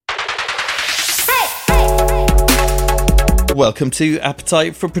Welcome to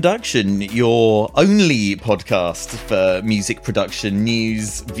Appetite for Production, your only podcast for music production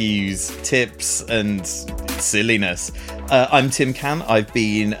news, views, tips, and silliness. I'm Tim Can. I've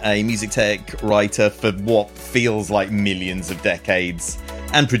been a music tech writer for what feels like millions of decades,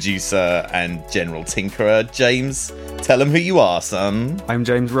 and producer and general tinkerer. James, tell him who you are, son. I'm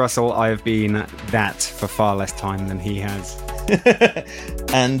James Russell. I have been that for far less time than he has.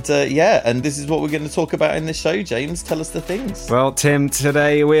 And this is what we're going to talk about in this show. James, tell us the things. Well, Tim,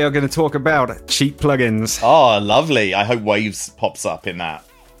 today we are going to talk about cheap plugins. Oh, lovely. I hope Waves pops up in that.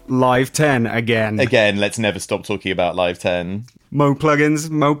 Live 10 again. Again, let's never stop talking about Live 10. Mo plugins,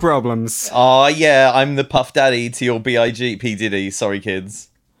 mo problems. Oh, yeah, I'm the Puff Daddy to your B.I.G. P. Diddy. Sorry, kids.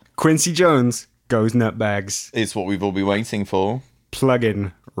 Quincy Jones goes nutbags. It's what we've all been waiting for.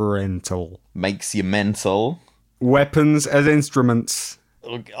 Plugin rental. Makes you mental. Weapons as instruments.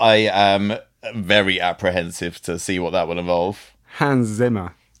 I am very apprehensive to see what that will involve. Hans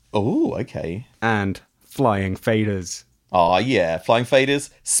Zimmer. Oh, okay. And flying faders. Oh, yeah. Flying faders,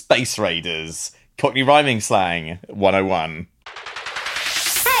 Space Raiders, Cockney rhyming slang 101.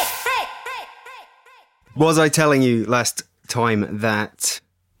 Was I telling you last time that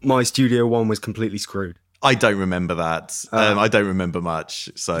my Studio One was completely screwed? I don't remember that. I don't remember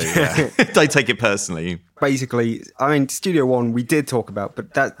much, so yeah. Don't take it personally. Basically, I mean, Studio One we did talk about,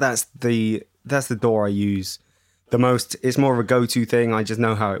 but that's the door I use the most. It's more of a go-to thing. I just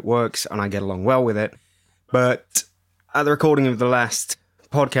know how it works, and I get along well with it. But at the recording of the last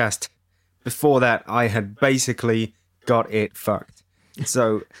podcast, before that, I had basically got it fucked.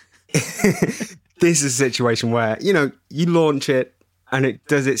 So this is a situation where, you launch it, and it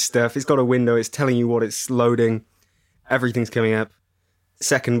does its stuff. It's got a window. It's telling you what it's loading. Everything's coming up.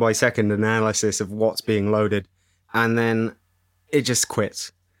 Second by second analysis of what's being loaded. And then it just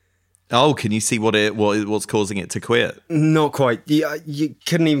quits. Oh, can you see what's causing it to quit? Not quite. You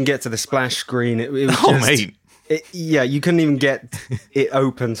couldn't even get to the splash screen. It was mate. You couldn't even get it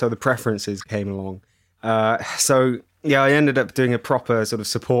open, so the preferences came along. So I ended up doing a proper sort of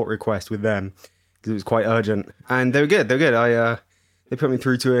support request with them because it was quite urgent. And they were good. They put me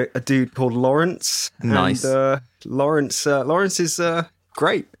through to a dude called Lawrence. Nice. And Lawrence is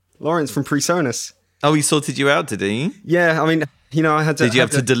great. Lawrence from PreSonus. Oh, he sorted you out, did he? Yeah, I mean, I had to... Did you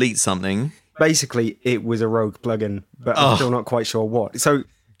have to delete something? Basically, it was a rogue plugin, but I'm still not quite sure what. So,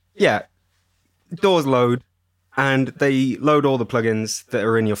 yeah, doors load, and they load all the plugins that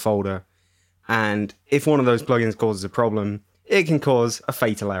are in your folder. And if one of those plugins causes a problem, it can cause a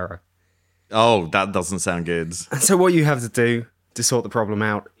fatal error. Oh, that doesn't sound good. And so what you have to do to sort the problem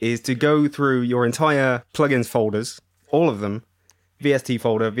out is to go through your entire plugins folders, all of them, VST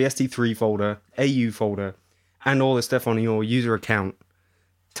folder, VST3 folder, AU folder, and all the stuff on your user account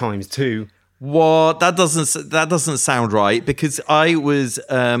times 2. What? That doesn't sound right, because I was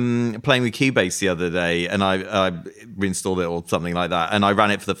playing with Cubase the other day, and I reinstalled it or something like that, and I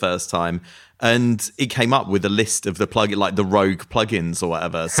ran it for the first time, and it came up with a list of the plugin, like the rogue plugins or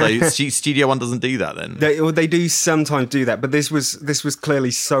whatever. So Studio One doesn't do that then. They do sometimes do that, but this was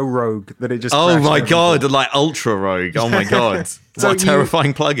clearly so rogue that it just. Oh my god! Like ultra rogue. Oh my god! So what a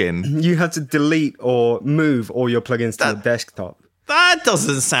terrifying plugin! You had to delete or move all your plugins to the desktop. That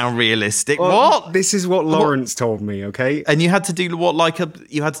doesn't sound realistic. Well, what? This is what Lawrence told me. Okay, and you had to do what?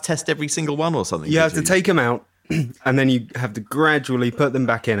 You had to test every single one or something. You have to take them out. And then you have to gradually put them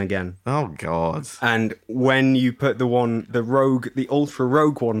back in again. Oh god! And when you put the ultra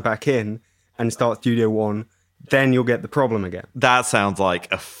rogue one back in and start Studio One, then you'll get the problem again. That sounds like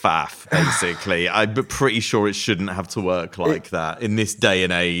a faff, basically. I'm pretty sure it shouldn't have to work like that in this day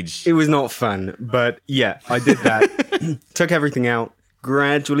and age. It was not fun, but yeah, I did that. Took everything out,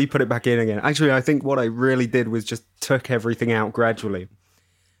 gradually put it back in again. Actually, I think what I really did was just took everything out gradually.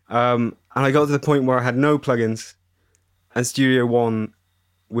 And I got to the point where I had no plugins, and Studio One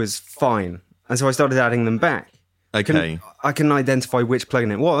was fine. And so I started adding them back. Okay. I can identify which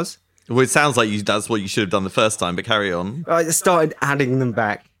plugin it was. Well, it sounds like that's what you should have done the first time, but carry on. I started adding them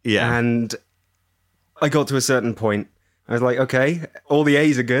back. Yeah. And I got to a certain point. I was like, okay, all the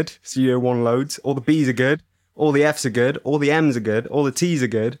A's are good. Studio One loads. All the B's are good. All the F's are good. All the M's are good. All the T's are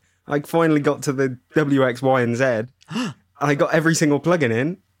good. I finally got to the W, X, Y, and Z. I got every single plugin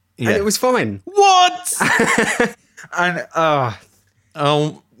in. And it was fine. What? And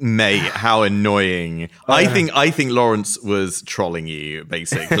oh, mate, how annoying! I think Lawrence was trolling you.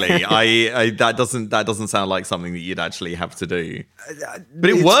 Basically, that doesn't sound like something that you'd actually have to do. But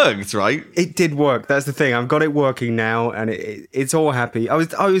it worked, right? It did work. That's the thing. I've got it working now, and it's all happy. I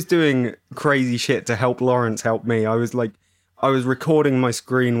was doing crazy shit to help Lawrence help me. I was like, I was recording my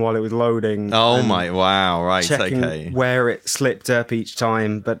screen while it was loading. Oh my, wow, right, checking okay. where it slipped up each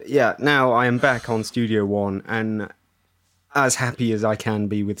time. But yeah, now I am back on Studio One and as happy as I can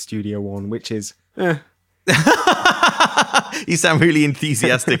be with Studio One, which is... You sound really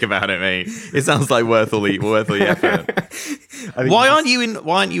enthusiastic about it, mate. It sounds like worth all the effort. Why aren't you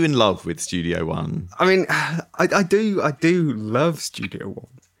in love with Studio One? I mean, I do love Studio One.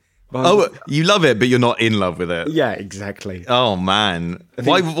 Oh, you love it, but you're not in love with it. Yeah, exactly. Oh man,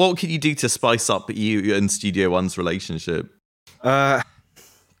 what can you do to spice up you and Studio One's relationship?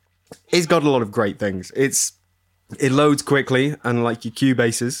 It's got a lot of great things. It loads quickly, unlike your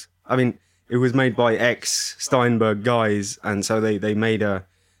Cubases. I mean, it was made by ex-Steinberg guys, and so they made a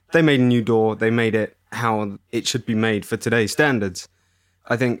new DAW. They made it how it should be made for today's standards.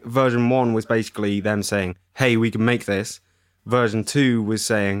 I think version 1 was basically them saying, hey, we can make this. Version 2 was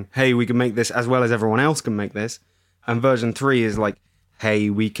saying, hey, we can make this as well as everyone else can make this. And version 3 is like, hey,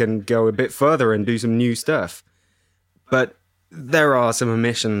 we can go a bit further and do some new stuff. But there are some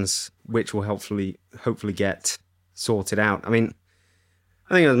omissions which will hopefully get sorted out. I mean,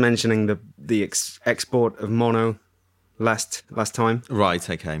 I think I was mentioning the export of mono last time. Right,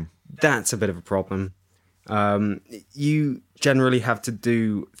 okay. That's a bit of a problem. You generally have to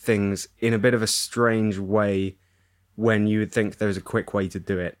do things in a bit of a strange way when you would think there's a quick way to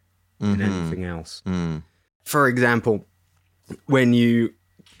do it in anything else. Mm. For example, when you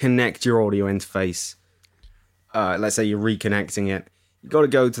connect your audio interface, let's say you're reconnecting it, you got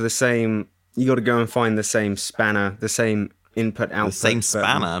to go and find the same spanner, the same input output. The same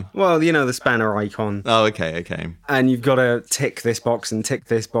spanner? Well, the spanner icon. Oh, okay. And you've got to tick this box and tick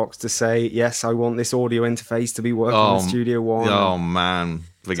this box to say, yes, I want this audio interface to be working on Studio One. Oh, man.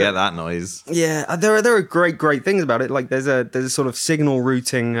 Forget that noise. Yeah, there are great things about it. Like there's a sort of signal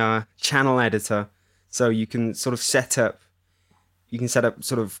routing channel editor. So you can sort of set up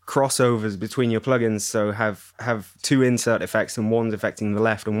sort of crossovers between your plugins. So have two insert effects, and one's affecting the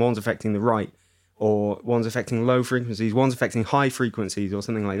left and one's affecting the right. Or one's affecting low frequencies, one's affecting high frequencies, or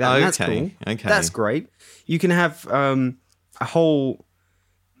something like that. And that's cool. Okay. That's great. You can have a whole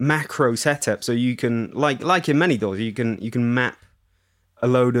macro setup, so you can, like in many DAWs, you can map a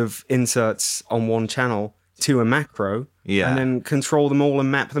load of inserts on one channel to a macro, and then control them all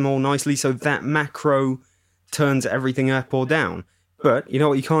and map them all nicely, so that macro turns everything up or down. But you know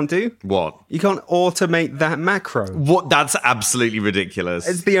what you can't do? What? You can't automate that macro. What? That's absolutely ridiculous.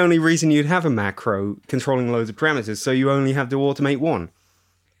 It's the only reason you'd have a macro controlling loads of parameters, so you only have to automate one.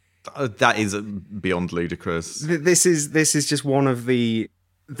 That is beyond ludicrous. This is just one of the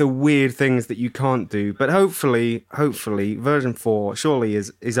weird things that you can't do. But hopefully, version 4 surely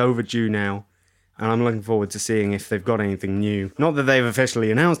is overdue now, and I'm looking forward to seeing if they've got anything new. Not that they've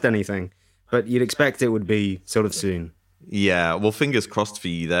officially announced anything, but you'd expect it would be sort of soon. Yeah, well, fingers crossed for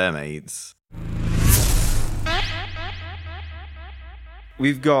you there, mates.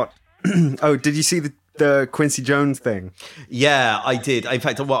 We've got... Oh, did you see the Quincy Jones thing? Yeah, I did. In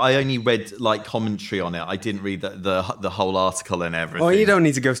fact, I only read commentary on it. I didn't read the whole article and everything. Oh, you don't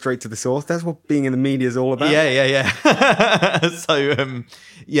need to go straight to the source. That's what being in the media is all about. Yeah. So,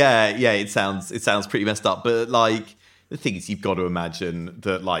 it sounds pretty messed up. But the thing is, you've got to imagine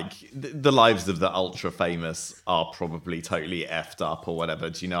that the lives of the ultra famous are probably totally effed up or whatever.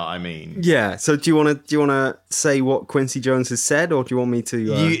 Do you know what I mean? Yeah. So do you want to say what Quincy Jones has said, or do you want me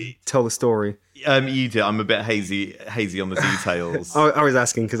to tell the story? You do. I'm a bit hazy on the details. I was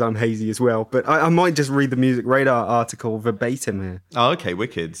asking because I'm hazy as well, but I might just read the Music Radar article verbatim here. Oh, okay.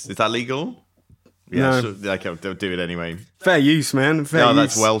 Wicked. Is that legal? Yeah. No. Sure. Okay, they'll do it anyway. Fair use, man. Fair use.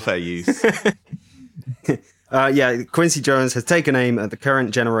 That's welfare use. Quincy Jones has taken aim at the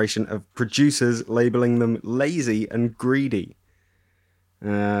current generation of producers, labeling them lazy and greedy.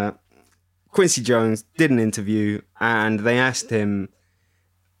 Quincy Jones did an interview, and they asked him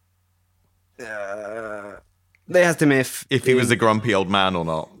if he was a grumpy old man or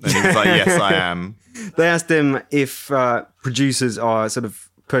not, and he was like, "Yes, I am." They asked him if producers are sort of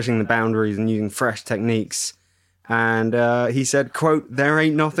pushing the boundaries and using fresh techniques, and he said, "Quote: There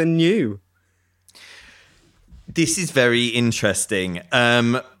ain't nothing new." This is very interesting.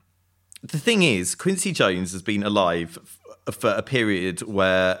 The thing is, Quincy Jones has been alive for a period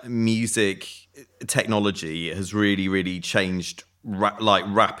where music technology has really, really changed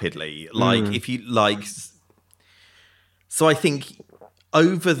rapidly. If you so I think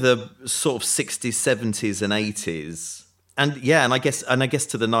over the sort of 60s, 70s, and 80s, and I guess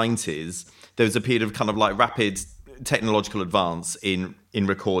to the 90s, there was a period of kind of rapid technological advance in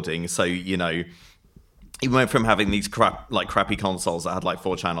recording. So he went from having these crappy consoles that had like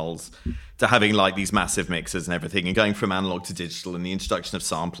 4 channels to having like these massive mixers and everything, and going from analog to digital, and the introduction of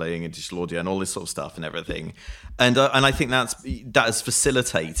sampling and digital audio and all this sort of stuff and everything. And I think that has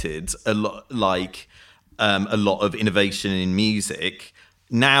facilitated a lot of innovation in music.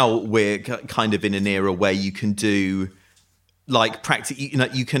 Now we're kind of in an era where you can do like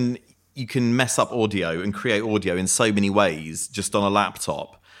you can mess up audio and create audio in so many ways just on a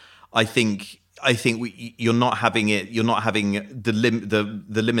laptop. I think you're not having the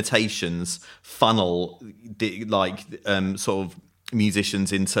limitations funnel sort of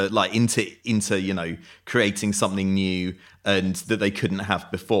musicians into creating something new and that they couldn't have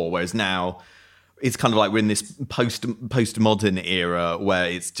before. Whereas now it's kind of like we're in this postmodern era where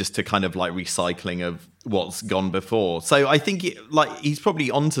it's just a kind of like recycling of what's gone before. So I think he's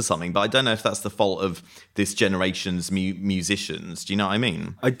probably onto something, but I don't know if that's the fault of this generation's musicians. Do you know what I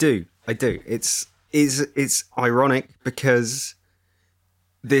mean? I do. It's ironic because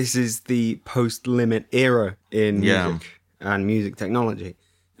this is the post-limit era in music and music technology.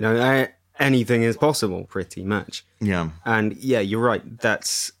 Anything is possible, pretty much. Yeah. And you're right.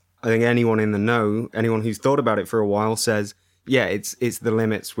 I think anyone in the know, anyone who's thought about it for a while says, it's the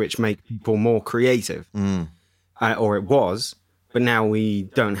limits which make people more creative. Or it was, but now we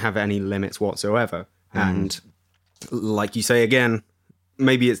don't have any limits whatsoever. And like you say again,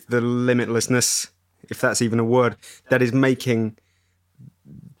 maybe it's the limitlessness, if that's even a word, that is making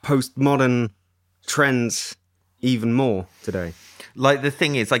postmodern trends even more today. Like the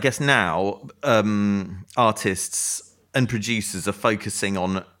thing is, I guess now artists and producers are focusing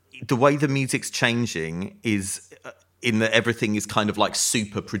on the way the music's changing is in that everything is kind of like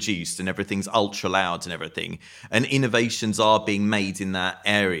super produced and everything's ultra loud and everything, and innovations are being made in that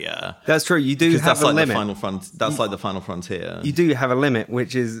area. That's true. You do have a limit. That's like the final frontier. You do have a limit,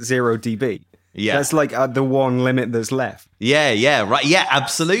 which is 0 dB. Yeah, that's like the one limit that's left. Yeah, right. Yeah,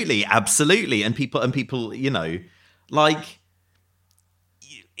 absolutely. And people, like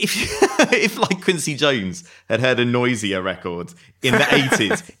if like Quincy Jones had heard a Noisia record in the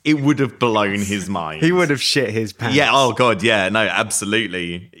 80s, it would have blown his mind. He would have shit his pants. Yeah. Oh God. Yeah. No.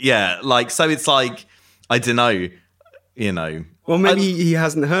 Absolutely. Yeah. Like, so it's like, I don't know. Well, maybe he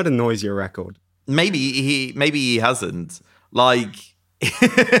hasn't heard a Noisia record. Maybe he hasn't. Like.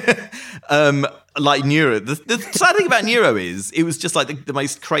 Like Neuro. The sad thing about Neuro is it was just like the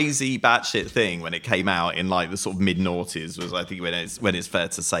most crazy batshit thing when it came out in like the sort of mid-noughties, was I think when it's fair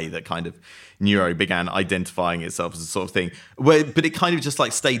to say that kind of Neuro began identifying itself as a sort of thing. But it kind of just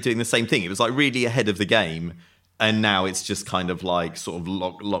like stayed doing the same thing. It was like really ahead of the game. And now it's just kind of like sort of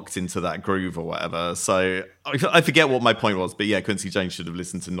locked into that groove or whatever. So I forget what my point was, but yeah, Quincy Jones should have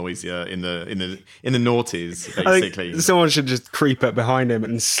listened to Noisia in the noughties, basically. I think someone should just creep up behind him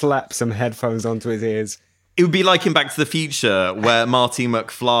and slap some headphones onto his ears. It would be like in Back to the Future, where Marty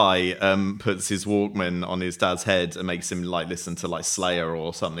McFly puts his Walkman on his dad's head and makes him like listen to like Slayer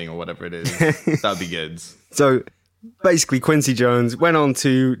or something or whatever it is. That'd be good. So basically, Quincy Jones went on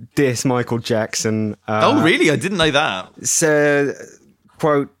to diss Michael Jackson. Oh, really? I didn't know that. Said,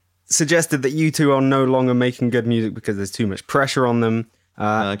 quote, suggested that U2 are no longer making good music because there's too much pressure on them.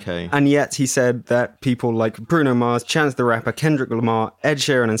 Okay. And yet he said that people like Bruno Mars, Chance the Rapper, Kendrick Lamar, Ed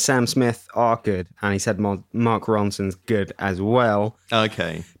Sheeran and Sam Smith are good. And he said Mark Ronson's good as well.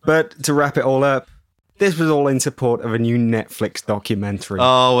 Okay. But to wrap it all up, this was all in support of a new Netflix documentary.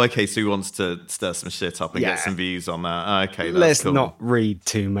 Oh, okay. So he wants to stir some shit up and get some views on that. Okay, that's Let's cool. not read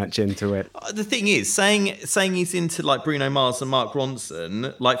too much into it. The thing is, saying he's into like Bruno Mars and Mark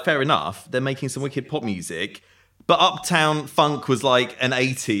Ronson, like fair enough. They're making some wicked pop music. But Uptown Funk was like an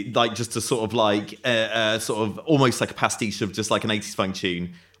 80s, like just a sort of like, sort of almost like a pastiche of just like an 80s funk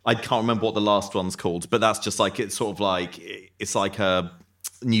tune. I can't remember what the last one's called, but that's just like, it's sort of like, it's like a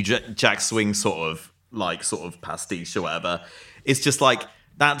new Jack Swing sort of pastiche or whatever. It's just like,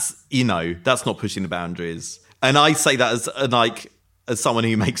 that's not pushing the boundaries. And I say that as someone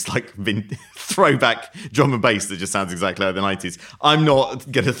who makes like throwback drum and bass that just sounds exactly like the 90s. I'm not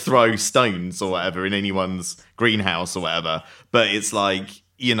going to throw stones or whatever in anyone's greenhouse or whatever. But it's like,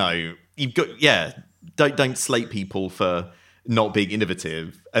 you've got, don't slate people for not being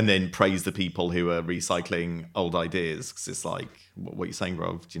innovative and then praise the people who are recycling old ideas. Because it's like, what are you saying,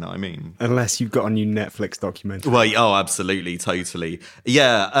 Rob? Do you know what I mean? Unless you've got a new Netflix documentary. Well, oh, absolutely, totally.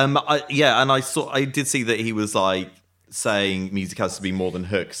 Yeah, and I did see that he was like saying music has to be more than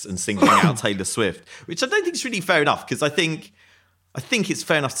hooks and singling out Taylor Swift, which I don't think is really fair enough, because I think it's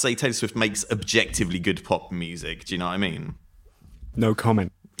fair enough to say Taylor Swift makes objectively good pop music. Do you know what I mean? No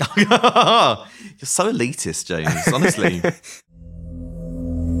comment. You're so elitist, James, honestly.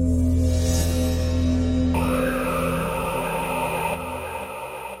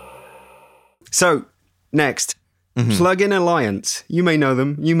 So, next, Plugin Alliance. You may know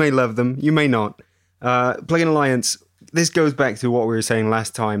them, you may love them, you may not. Plugin Alliance, this goes back to what we were saying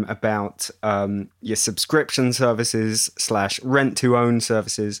last time about your subscription services / rent-to-own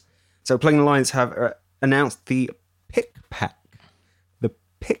services. So, Plugin Alliance have announced the Pick Pack. The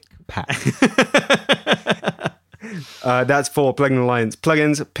Pick Pack. That's for Plugin Alliance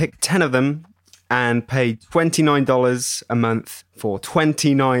plugins. Pick 10 of them and pay $29 a month for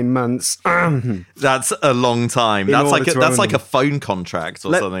 29 months. That's a long time. That's like a phone contract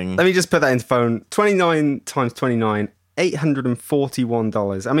or something. Let me just put that into phone. 29 times 29,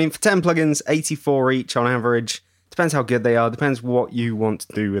 $841. I mean, for 10 plugins, 84 each on average. Depends how good they are. Depends what you want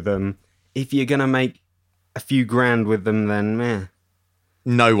to do with them. If you're going to make a few grand with them, then meh.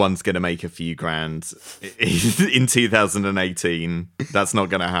 No one's going to make a few grand in 2018. That's not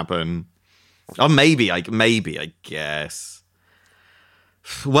going to happen. Or maybe, I guess.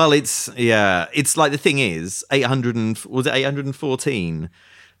 Well, it's like the thing is, 814?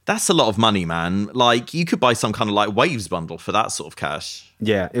 That's a lot of money, man. Like, you could buy some kind of like Waves bundle for that sort of cash.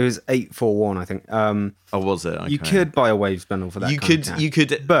 Yeah, it was 841, I think. Oh, was it? Okay. You could buy a Waves bundle for that. You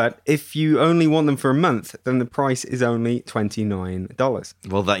could. But if you only want them for a month, then the price is only $29.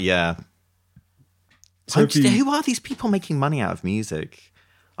 Well, So who are these people making money out of music?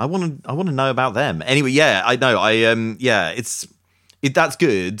 I want to know about them. Anyway, yeah, I know. That's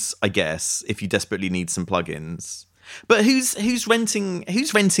good, I guess, if you desperately need some plugins. But who's renting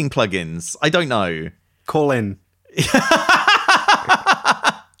plugins? I don't know. Call in.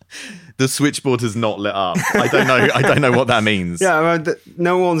 The switchboard has not lit up. I don't know what that means. Yeah,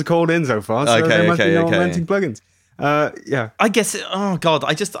 no one's called in so far. So there must be no one renting plugins. Yeah. I guess. Oh God,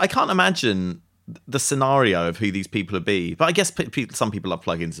 I can't imagine the scenario of who these people would be. But I guess some people have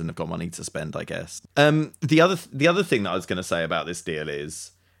plugins and have got money to spend, I guess. The other thing that I was going to say about this deal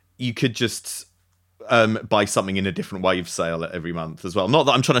is you could just buy something in a different Wave sale every month as well. Not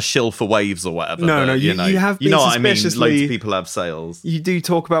that I'm trying to shill for Waves or whatever. No, you have been what I mean? Loads of people have sales. You do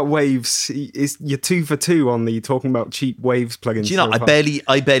talk about Waves. You're 2 for 2 on the talking about cheap Waves plugins. Do you know? I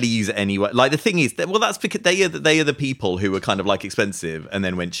barely use it anyway. Like the thing is, that's because they are the people who were kind of like expensive and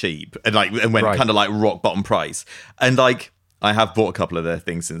then went cheap and went kind of like rock bottom price. And like I have bought a couple of their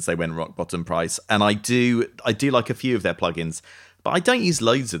things since they went rock bottom price, and I do like a few of their plugins. But I don't use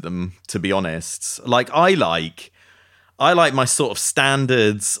loads of them, to be honest. Like I like my sort of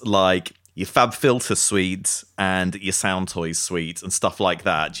standards, like your FabFilter suite and your Soundtoys suite and stuff like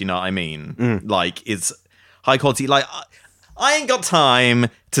that. Do you know what I mean? Like it's high quality. Like I ain't got time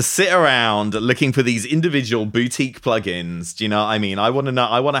to sit around looking for these individual boutique plugins. Do you know what I mean? I want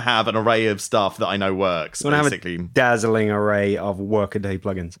to have an array of stuff that I know works. You want to have a dazzling array of workaday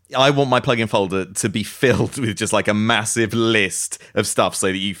plugins. I want my plugin folder to be filled with just like a massive list of stuff so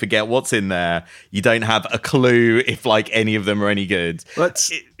that you forget what's in there. You don't have a clue if like any of them are any good.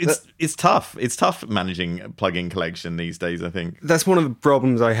 It's tough. It's tough managing a plugin collection these days, I think. That's one of the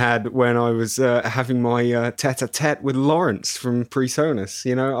problems I had when I was having my tete-a-tete with Lawrence from PreSonus.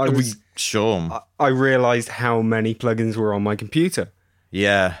 You know, I realized how many plugins were on my computer.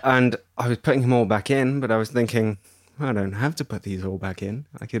 Yeah. And I was putting them all back in, but I was thinking, I don't have to put these all back in.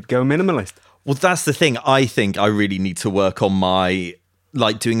 I could go minimalist. Well, that's the thing. I think I really need to work on my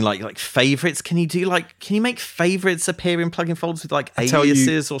doing like favorites. Can you make favorites appear in plugin folders with like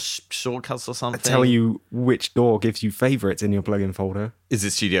aliases or shortcuts or something? I tell you which DAW gives you favorites in your plugin folder. Is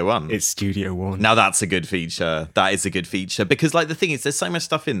it Studio One? It's Studio One. Now that's a good feature. That is a good feature because like the thing is, there's so much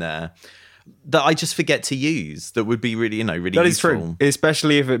stuff in there that I just forget to use. That would be really really that useful. Is true,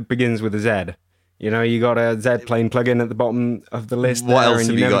 especially if it begins with a Z. You know, you got a Z plane plugin at the bottom of the list. What else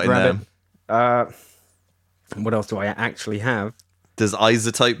have you got in there? What else do I actually have? Does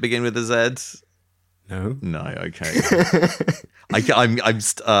Isotope begin with a Z? No. Okay. I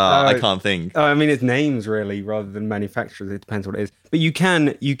can't think. I mean, it's names really, rather than manufacturers. It depends what it is. But you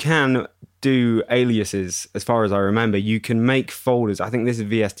can do aliases, as far as I remember. You can make folders. I think this is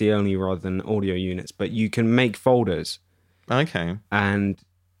VST only rather than audio units, but you can make folders. Okay. And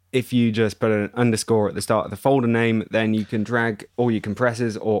if you just put an underscore at the start of the folder name, then you can drag all your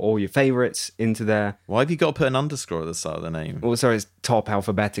compressors or all your favorites into there. Why have you got to put an underscore at the start of the name? Well, so it's top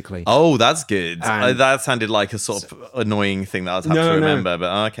alphabetically. Oh, that's good. That sounded like a sort of annoying thing that I'd have to remember,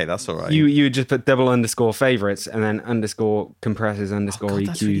 but okay, that's all right. You would just put double underscore favorites and then underscore compressors underscore EQs.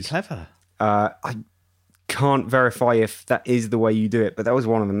 That's really clever. I can't verify if that is the way you do it, but that was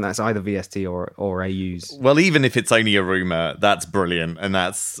one of them. That's either VST or AUs. Well, even if it's only a rumor, that's brilliant, and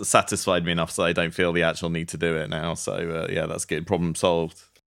that's satisfied me enough so I don't feel the actual need to do it now. So yeah, that's good. Problem solved.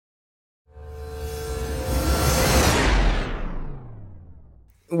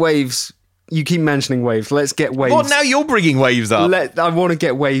 Waves, you keep mentioning Waves. Let's get Waves. Well, now you're bringing Waves up. I want to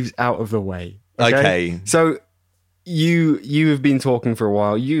get Waves out of the way. Okay. So you have been talking for a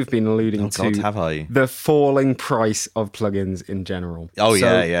while. You've been alluding God, have I? the falling price of plugins in general. Oh,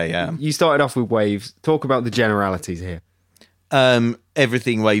 So yeah. You started off with Waves. Talk about the generalities here.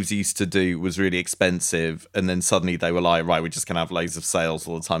 Everything Waves used to do was really expensive, and then suddenly they were like, right, we're just going to have loads of sales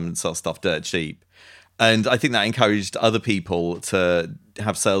all the time and sell stuff dirt cheap. And I think that encouraged other people to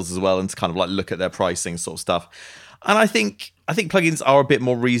have sales as well and to kind of like look at their pricing sort of stuff. And I think plugins are a bit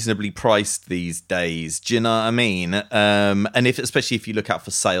more reasonably priced these days. Do you know what I mean? And especially if you look out for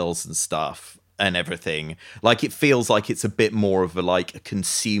sales and stuff and everything, like it feels like it's a bit more of a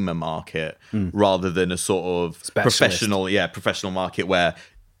consumer market rather than a sort of professional market where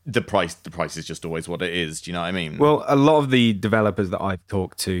the price is just always what it is. Do you know what I mean? Well, a lot of the developers that I've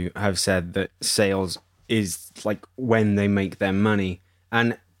talked to have said that sales is like when they make their money,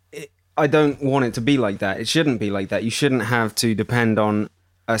 and I don't want it to be like that. It shouldn't be like that. You shouldn't have to depend on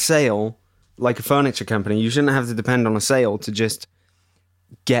a sale like a furniture company. You shouldn't have to depend on a sale to just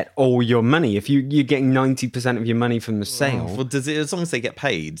get all your money. If you're getting 90% of your money from the sale. Well, as long as they get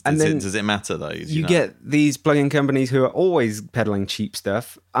paid, does it matter though? You get these plugin companies who are always peddling cheap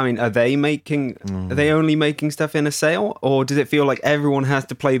stuff. I mean, are they only making stuff in a sale? Or does it feel like everyone has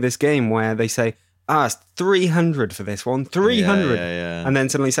to play this game where they say, it's 300 for this one, 300. Yeah. And then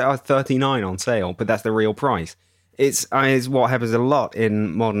suddenly say, 39 on sale, but that's the real price. It's what happens a lot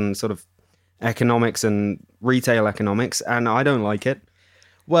in modern sort of economics and retail economics, and I don't like it.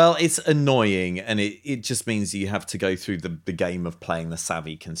 Well, it's annoying, and it just means you have to go through the game of playing the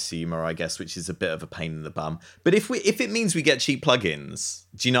savvy consumer, I guess, which is a bit of a pain in the bum. But if it means we get cheap plugins,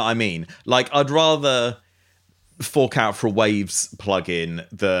 do you know what I mean? Like, I'd rather fork out for a Waves plugin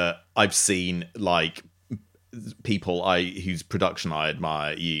that I've seen like people whose production I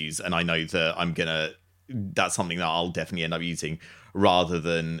admire use, and I know that that's something that I'll definitely end up using, rather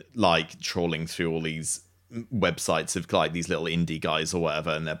than like trawling through all these websites of like these little indie guys or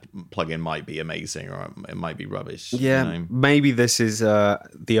whatever, and their plugin might be amazing or it might be rubbish. Yeah, you know? Maybe this is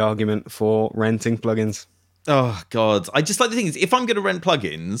the argument for renting plugins. Oh god, I just like the thing is, if I'm going to rent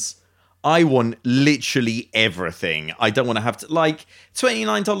plugins, I want literally everything. I don't want to have to like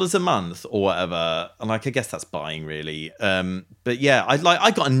 $29 a month or whatever. And like, I guess that's buying really. But yeah,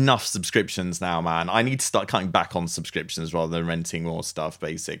 I got enough subscriptions now, man. I need to start cutting back on subscriptions rather than renting more stuff,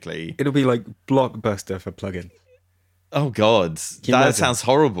 basically. It'll be like Blockbuster for plugin. Oh god, that sounds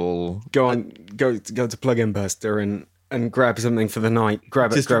horrible. Go to Plugin Buster and grab something for the night.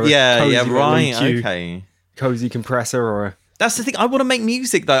 Grab a right, EQ, okay. Cozy compressor or a... That's the thing. I want to make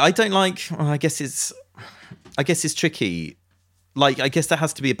music though. I don't like. Well, I guess it's tricky. Like, I guess there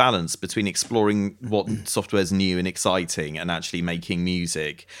has to be a balance between exploring what software's new and exciting and actually making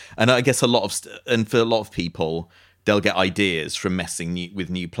music. And I guess for a lot of people, they'll get ideas from messing with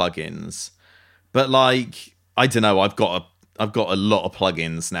new plugins. But like, I don't know. I've got a lot of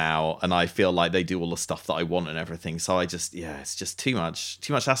plugins now, and I feel like they do all the stuff that I want and everything. So it's just too much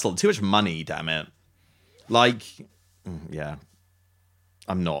hassle, too much money. Damn it. Like. Yeah,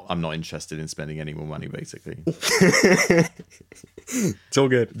 I'm not interested in spending any more money, basically. It's all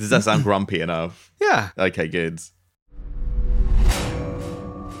good. Does that sound grumpy enough? Yeah. Okay, good.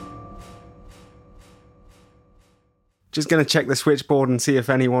 Just going to check the switchboard and see if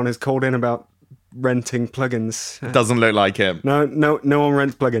anyone has called in about renting plugins. Doesn't look like it. No one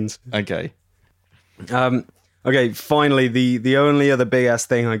rents plugins. Okay. Okay, finally, the only other big-ass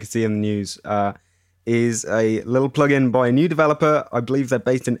thing I could see in the news is a little plugin by a new developer. I believe they're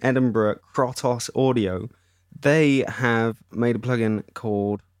based in Edinburgh, Krotos Audio. They have made a plugin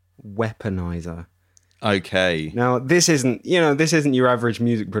called Weaponizer. Okay. Now, this isn't your average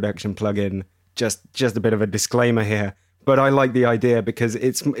music production plugin. Just a bit of a disclaimer here, but I like the idea because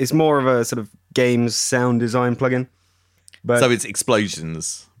it's more of a sort of games sound design plugin. But so it's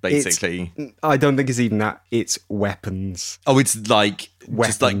explosions, basically. I don't think it's even that. It's weapons. Oh, it's like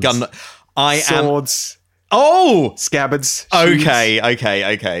weapons. Just like gun. Swords. Oh! Scabbards. Okay.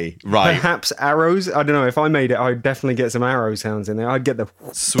 Right. Perhaps arrows. I don't know. If I made it, I'd definitely get some arrow sounds in there. I'd get the...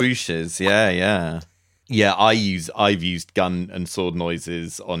 swooshes. Yeah. Yeah, I've used gun and sword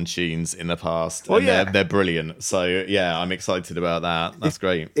noises on tunes in the past. Well, and they're brilliant. So, yeah, I'm excited about that. That's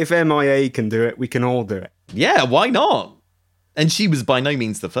great. If MIA can do it, we can all do it. Yeah, why not? And she was by no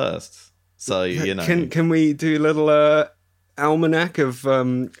means the first. So, you know. Can we do a little almanac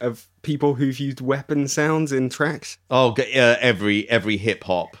of people who've used weapon sounds in tracks? Oh, every hip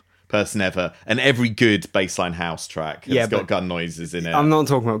hop person ever, and every good bassline house track has got gun noises in it. I'm not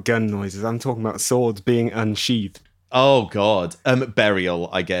talking about gun noises. I'm talking about swords being unsheathed. Oh God, Burial.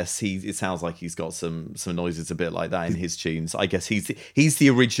 I guess it sounds like he's got some noises a bit like that in his tunes. I guess he's the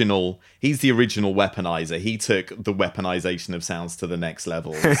original weaponizer. He took the weaponization of sounds to the next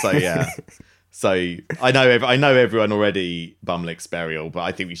level. So yeah. So I know everyone already bumlicks Burial, but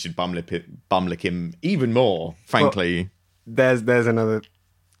I think we should bumlick him even more. Frankly, well, there's another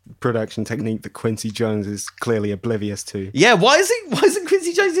production technique that Quincy Jones is clearly oblivious to. Yeah, why isn't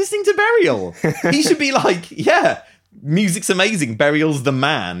Quincy Jones listening to Burial? He should be like, yeah, music's amazing. Burial's the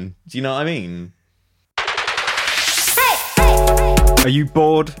man. Do you know what I mean? Are you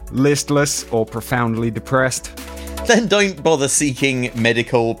bored, listless, or profoundly depressed? Then don't bother seeking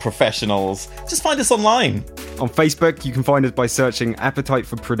medical professionals. Just find us online. On Facebook, you can find us by searching Appetite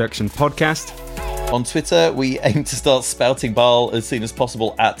for Production Podcast. On Twitter, we aim to start spouting Baal as soon as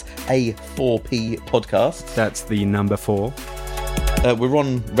possible at A4P Podcast. That's the number 4. We're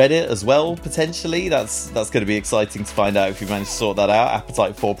on Reddit as well, potentially. That's going to be exciting to find out if we manage to sort that out.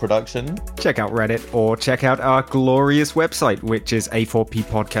 Appetite for Production. Check out Reddit or check out our glorious website, which is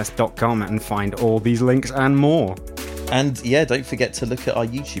a4ppodcast.com, and find all these links and more. And yeah, don't forget to look at our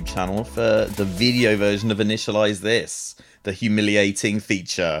YouTube channel for the video version of Initialize This, the humiliating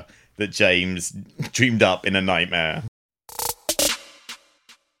feature that James dreamed up in a nightmare.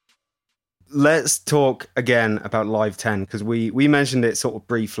 Let's talk again about Live 10, because we mentioned it sort of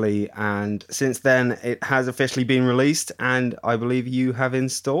briefly, and since then it has officially been released, and I believe you have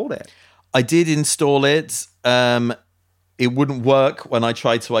installed it. I did install it. It wouldn't work when I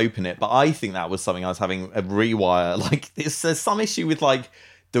tried to open it, but I think that was something I was having a rewire. Like, there's some issue with like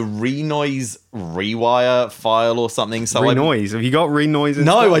the Renoise rewire file or something. So Renoise? Have you got Renoise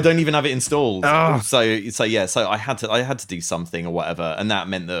installed? No, I don't even have it installed. Oh. So I had to do something or whatever, and that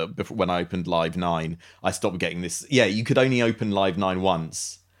meant that when I opened Live 9, I stopped getting this. Yeah, you could only open Live 9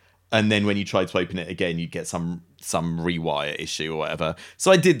 once, and then when you tried to open it again, you'd get some rewire issue or whatever.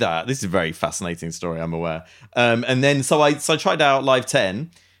 So I did that. This is a very fascinating story, I'm aware. And then so I tried out Live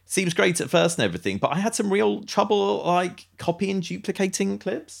 10. Seems great at first and everything, but I had some real trouble like copying and duplicating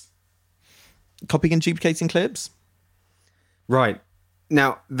clips. Right.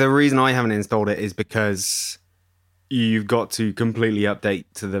 Now, the reason I haven't installed it is because you've got to completely update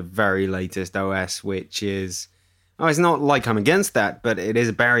to the very latest OS, which is... Oh, it's not like I'm against that, but it is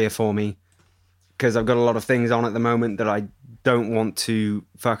a barrier for me because I've got a lot of things on at the moment that I don't want to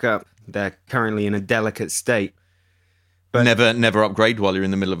fuck up. They're currently in a delicate state. But never upgrade while you're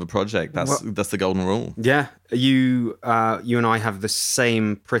in the middle of a project. That's the golden rule. Yeah, you and I have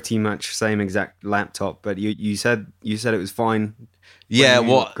the pretty much same exact laptop, but you said it was fine. Yeah,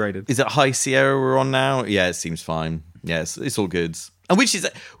 what upgraded. Is it High Sierra we're on now? Yeah, it seems fine. Yes, it's all good, and which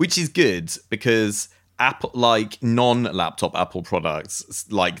is good because Apple, like non-laptop Apple products,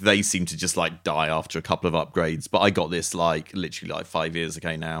 like they seem to just like die after a couple of upgrades. But I got this like literally like 5 years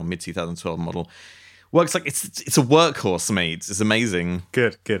ago now, mid 2012 model. Works like it's a workhorse, mate. It's amazing.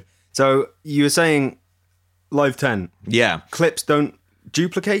 Good. So you were saying Live 10. Yeah. Clips don't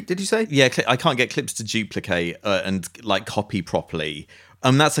duplicate, did you say? Yeah, I can't get clips to duplicate and like copy properly.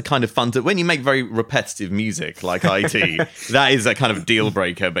 That's a kind of fun when you make very repetitive music like I do. That is a kind of deal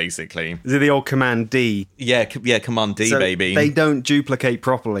breaker, basically. Is it the old Command D? Yeah, Command D, so baby. They don't duplicate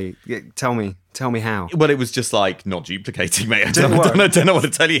properly. Tell me how. Well, it was just like not duplicating, mate. I don't know what to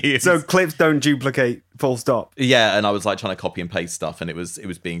tell you. So clips don't duplicate, full stop. Yeah, and I was like trying to copy and paste stuff, and it was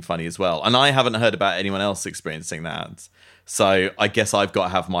being funny as well. And I haven't heard about anyone else experiencing that. So I guess I've got to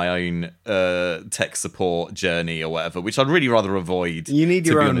have my own tech support journey or whatever, which I'd really rather avoid. You need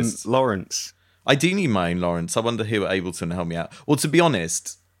your own Lawrence. I do need my own Lawrence. I wonder who are able to help me out. Well, to be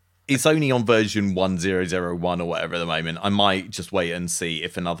honest, it's only on version 1001 or whatever at the moment. I might just wait and see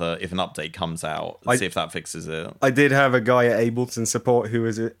if an update comes out, see if that fixes it. I did have a guy at Ableton Support who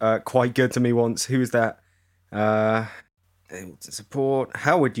was quite good to me once. Who was that? Ableton Support.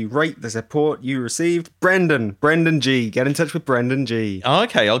 How would you rate the support you received? Brendan G. Get in touch with Brendan G. Oh,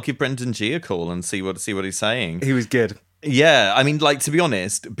 okay, I'll give Brendan G a call and see what he's saying. He was good. Yeah, I mean, like, to be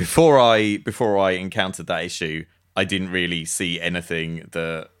honest, before I encountered that issue, I didn't really see anything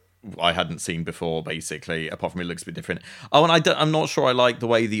that I hadn't seen before, basically, apart from it looks a bit different. Oh, and I'm not sure I like the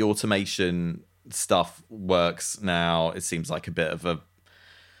way the automation stuff works now. It seems like a bit of a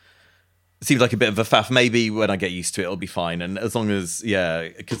faff. Maybe when I get used to it, it'll be fine. And as long as,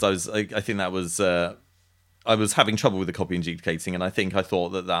 because I think that was, I was having trouble with the copy and duplicating, and I thought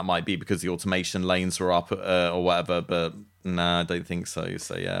that might be because the automation lanes were up or whatever, but nah, I don't think so.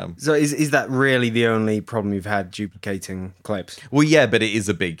 So yeah. So is that really the only problem you've had duplicating clips? Well, yeah, but it's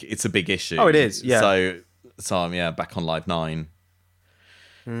a big issue. Oh, it is. Yeah. So yeah, back on Live 9.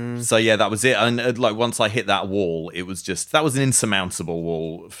 So yeah, that was it. And like once I hit that wall, it was that was an insurmountable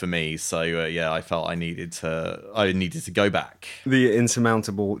wall for me. So yeah, I felt I needed to go back. The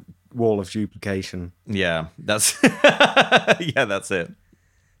insurmountable wall of duplication. Yeah, that's that's it.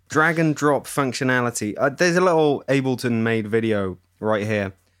 Drag and drop functionality. There's a little Ableton made video right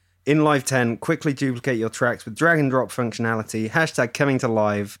here. In Live 10, quickly duplicate your tracks with drag and drop functionality. Hashtag coming to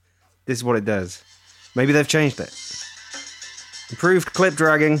live. This is what it does. Maybe they've changed it. Improved clip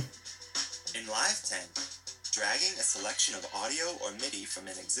dragging. In Live 10, dragging a selection of audio or MIDI from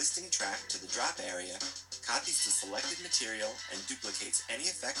an existing track to the drop area copies the selected material and duplicates any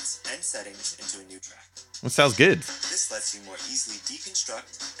effects and settings into a new track. That sounds good. This lets you more easily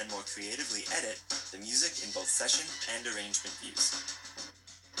deconstruct and more creatively edit the music in both session and arrangement views.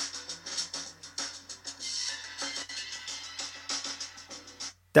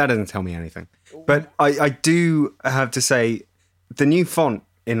 That doesn't tell me anything. But I do have to say, the new font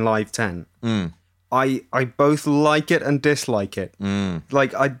in Live 10, I both like it and dislike it.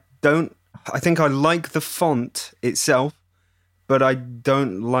 Like, I think I like the font itself, but I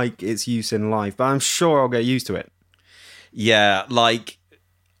don't like its use in live. But I'm sure I'll get used to it. Yeah, like,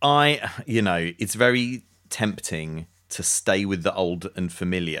 it's very tempting to stay with the old and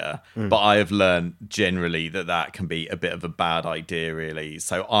familiar, but I have learned generally that can be a bit of a bad idea, really.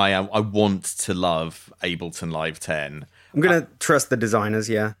 So I want to love Ableton Live 10. I'm going to trust the designers,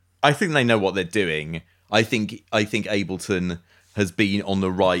 yeah. I think they know what they're doing. I think Ableton has been on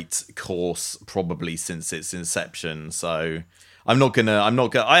the right course probably since its inception. So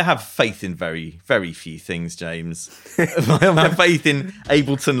I have faith in very, very few things, James. I have faith in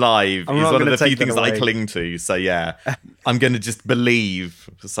Ableton Live. Is one of the few things that I cling to. So yeah, I'm going to just believe.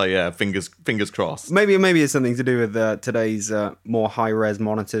 So yeah, fingers crossed. Maybe it's something to do with today's more high-res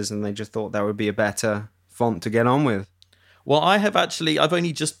monitors, and they just thought that would be a better font to get on with. Well, I've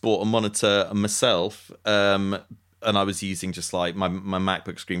only just bought a monitor myself, and I was using just like my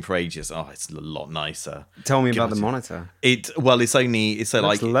MacBook screen for ages. Oh, it's a lot nicer. Tell me about the monitor. It's lovely. It's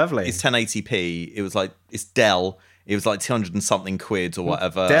 1080p. It's Dell. It was like 200 and something quid or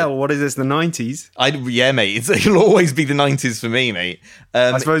whatever. Dell, what is this, the 90s? Yeah, mate. It'll always be the 90s for me, mate.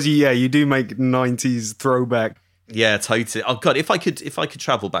 I suppose you do make 90s throwback. Yeah, totally. Oh god, if I could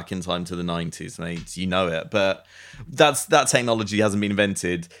travel back in time to the 90s, mate, you know it. But that technology hasn't been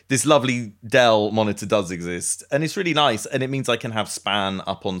invented. This lovely Dell monitor does exist, and it's really nice, and it means I can have span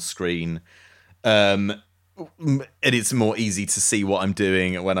up on screen. And it's more easy to see what I'm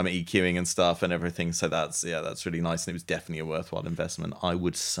doing when I'm EQing and stuff and everything. So that's really nice, and it was definitely a worthwhile investment, I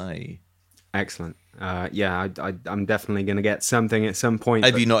would say. Excellent. I'm definitely going to get something at some point.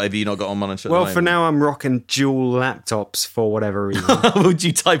 Have you not got on monitor? Well, for now, I'm rocking dual laptops for whatever reason. Would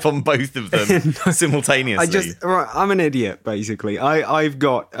you type on both of them simultaneously? I'm an idiot, basically. I've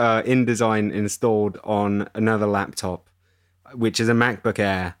got InDesign installed on another laptop, which is a MacBook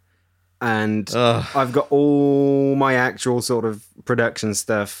Air, and I've got all my actual sort of production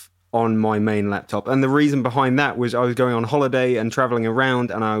stuff on my main laptop. And the reason behind that was I was going on holiday and traveling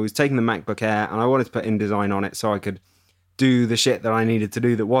around, and I was taking the MacBook Air, and I wanted to put InDesign on it so I could do the shit that I needed to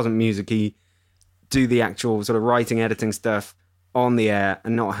do that wasn't music-y, do the actual sort of writing, editing stuff on the Air,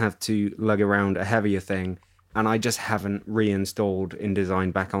 and not have to lug around a heavier thing. And I just haven't reinstalled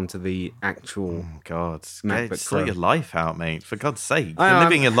InDesign back onto the actual MacBook sort Pro. your life out, mate. For God's sake. You're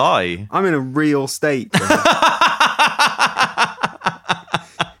living a lie. I'm in a real state.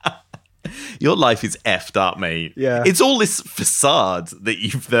 Your life is effed up, mate. Yeah. It's all this facade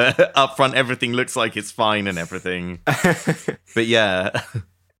that up front everything looks like it's fine and everything. But yeah.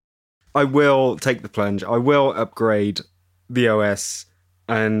 I will take the plunge. I will upgrade the OS.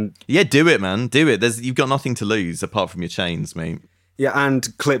 And yeah, do it, man. Do it. You've got nothing to lose apart from your chains, mate. Yeah,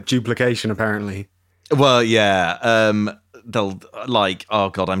 and clip duplication, apparently. Well, yeah. They'll oh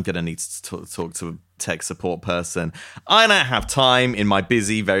God, I'm going to need to talk to a tech support person. I don't have time in my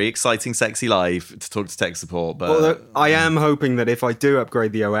busy, very exciting, sexy life to talk to tech support. But I am hoping that if I do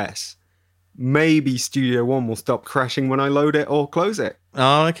upgrade the OS, maybe Studio One will stop crashing when I load it or close it.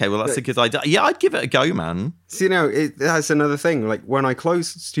 Oh, okay. Well, that's a good idea. Yeah, I'd give it a go, man. So, that's another thing. Like, when I close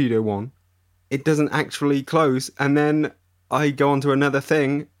Studio One, it doesn't actually close, and then I go onto another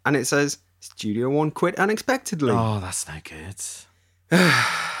thing, and it says, Studio One quit unexpectedly. Oh, that's no good.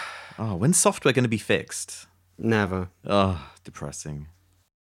 Oh, when's software going to be fixed? Never. Oh, depressing.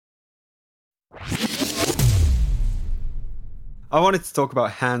 I wanted to talk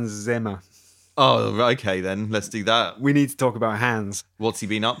about Hans Zimmer. Oh, okay then. Let's do that. We need to talk about Hans. What's he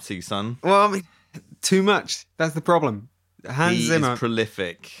been up to, son? Well, I mean, too much. That's the problem. Hans He Zimmer, is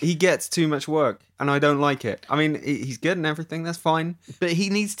prolific. he gets too much work, and I don't like it. I mean, he's good and everything. That's fine. But he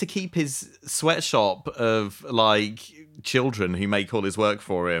needs to keep his sweatshop of like children who make all his work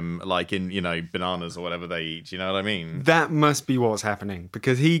for him, like in, bananas or whatever they eat. You know what I mean? That must be what's happening,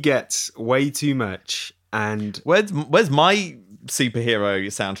 because he gets way too much. And Where's my superhero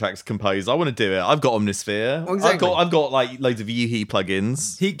soundtracks composed? I want to do it. I've got Omnisphere. Oh, exactly. I've got like loads of Yuhi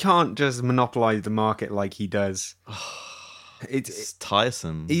plugins. he can't just monopolize the market like he does. It's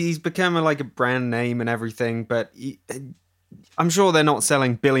tiresome. He's become like a brand name and everything, but I'm sure they're not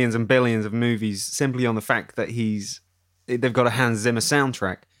selling billions and billions of movies simply on the fact that they've got a Hans Zimmer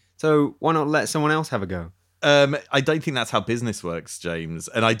soundtrack. So why not let someone else have a go? I don't think that's how business works, James,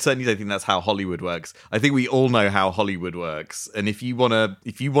 and I certainly don't think that's how Hollywood works. I think we all know how Hollywood works, and if you wanna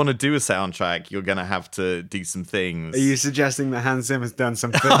do a soundtrack, you're gonna have to do some things. Are you suggesting that Hans Zimmer's done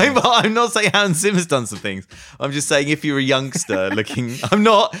some things? I'm not saying Hans Zimmer's done some things. I'm just saying if you're a youngster looking,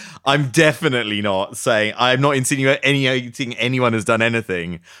 I'm definitely not saying, I'm not insinuating anyone has done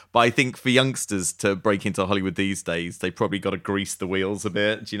anything, but I think for youngsters to break into Hollywood these days, they probably got to grease the wheels a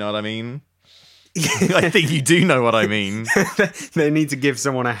bit. Do you know what I mean? I think you do know what I mean. They need to give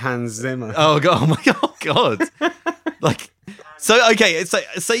someone a Hans Zimmer. Oh god! Oh my god! Like, so okay.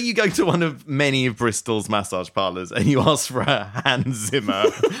 Say you go to one of many of Bristol's massage parlors and you ask for a Hans Zimmer.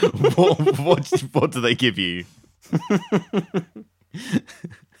 what do they give you?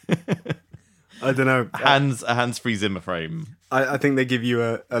 I don't know. A hands-free Zimmer frame. I think they give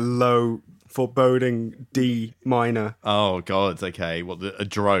you a low, foreboding D minor. Oh god. Okay. A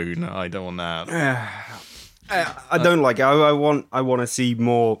drone? I don't want that. I don't like it. I want to see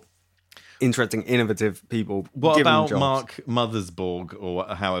more interesting, innovative people. What given about jobs. Mark Mothersbaugh, or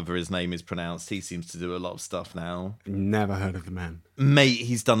however his name is pronounced? He seems to do a lot of stuff now. Never heard of the man. Mate,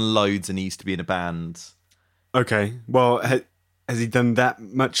 he's done loads and he used to be in a band. Okay, well, has he done that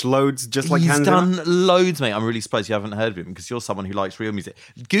much loads? Just like he's Hans done Zimmer? loads, mate. I'm really surprised you haven't heard of him because you're someone who likes real music.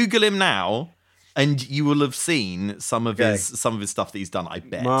 Google him now, and you will have seen some of his stuff that he's done. I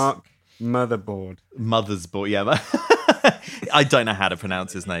bet. Mark Mothersbaugh. Yeah, I don't know how to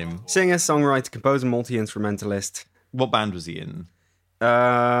pronounce his name. singer, songwriter, composer, multi-instrumentalist. What band was he in?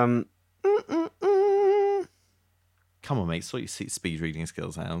 Um, Come on, mate. Sort your speed reading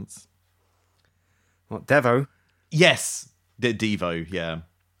skills out. what? Devo? Yes, Devo. Yeah,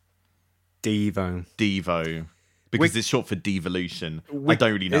 Devo. Devo. Because it's short for devolution. I Wick-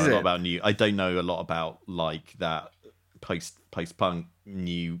 don't really know is a lot it? about I don't know a lot about like that post-punk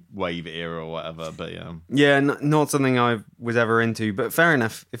new wave era or whatever. But yeah, Yeah, not something I was ever into, but fair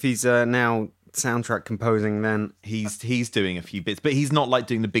enough. If he's now soundtrack composing, then he's doing a few bits, but he's not like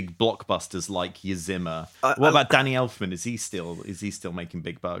doing the big blockbusters like your Zimmer. What about Danny Elfman? Is he still making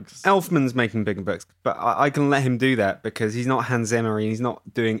big bucks? Elfman's making big bucks, but I can let him do that because he's not Hans Zimmer and he's not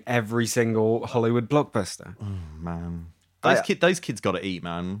doing every single Hollywood blockbuster. Man, I- those kids got to eat,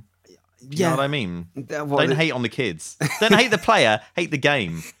 man. Do you Yeah. know what I mean? What- Don't hate on the kids. Don't hate the player. Hate the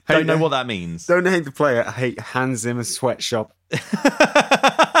game. Don't know what that means. Don't hate the player. I hate Hans Zimmer's sweatshop.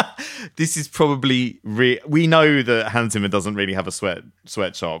 This is probably we know that Hans Zimmer doesn't really have a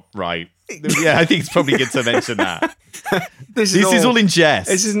sweatshop, right? Yeah, I think it's probably good to mention that. This is all in jest.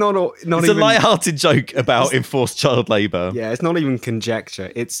 This is not it's even a light-hearted joke about enforced child labour. Yeah, it's not even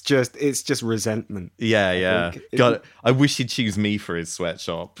conjecture. It's just resentment. Yeah. think. God, I wish he'd choose me for his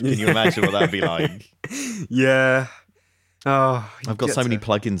sweatshop. Can you imagine what that'd be like? Yeah. Oh, I've got so many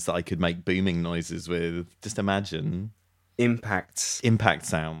plugins that I could make booming noises with. Just imagine. impacts. Impact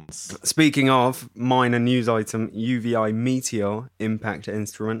sounds. Speaking of minor news item, UVI Meteor impact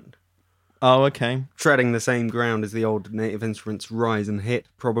instrument. Oh, okay. Treading the same ground as the old Native Instruments Rise and Hit,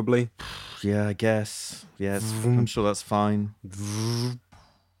 probably. Yeah, I guess. Yes, I'm sure that's fine.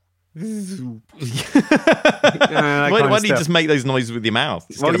 Why don't you just make those noises with your mouth?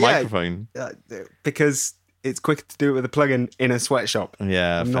 Just get a microphone. Because it's quicker to do it with a plug-in in a sweatshop.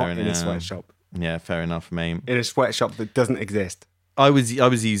 Yeah, fair Not in a enough. sweatshop. Yeah, fair enough, mate. In a sweatshop that doesn't exist. I was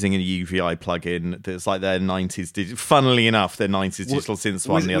using a UVI plugin that's like their 90s. Funnily enough, their 90s digital synths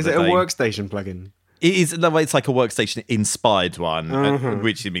one the Was other it a day. workstation plugin? It is. It's like a workstation inspired one,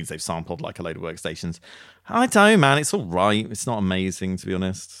 which means they've sampled like a load of workstations. I don't know, man. It's all right. It's not amazing, to be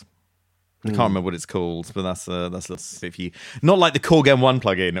honest. I can't remember what it's called, but that's a bit for you. Not like the Korg M1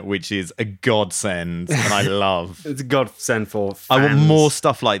 plugin, which is a godsend, and I love. It's a godsend for fans. I want more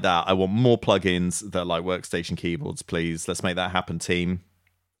stuff like that. I want more plugins that are like workstation keyboards, please. Let's make that happen, team.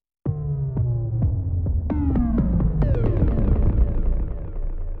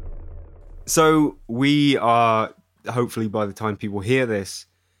 So we are, hopefully by the time people hear this,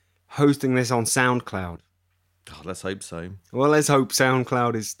 hosting this on SoundCloud. God, let's hope so. Well, let's hope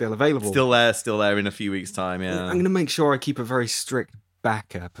SoundCloud is still available. Still there in a few weeks' time, yeah. I'm going to make sure I keep a very strict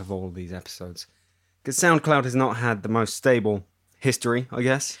backup of all of these episodes. Because SoundCloud has not had the most stable history, I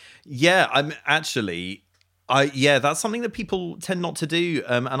guess. Yeah, that's something that people tend not to do,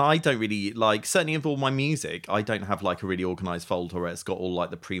 and I don't really like. Certainly, of all my music, I don't have like a really organized folder where it's got all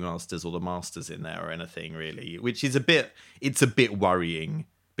like the pre-masters or the masters in there or anything really, which is a bit worrying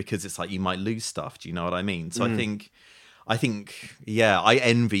because it's like you might lose stuff. Do you know what I mean? So I think, yeah, I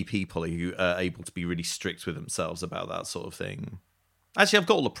envy people who are able to be really strict with themselves about that sort of thing. Actually, I've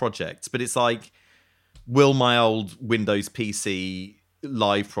got all the projects, but it's like, will my old Windows PC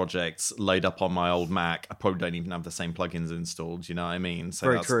live projects load up on my old Mac? I probably don't even have the same plugins installed. You know what I mean? So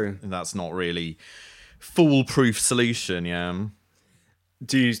Very true. That's not really foolproof solution. Yeah.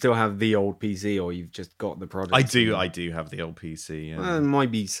 Do you still have the old PC, or you've just got the project? I do have the old PC. Yeah. Well, it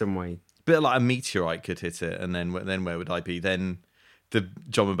might be some way. Bit like a meteorite could hit it, and then where would I be? Then the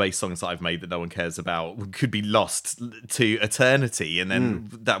drum and bass songs that I've made that no one cares about could be lost to eternity, and then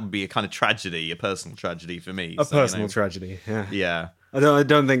that would be a kind of tragedy, a personal tragedy for me. Personal tragedy. Yeah. Yeah. I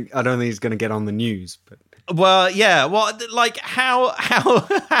don't think it's going to get on the news, but Well, yeah. Well, like how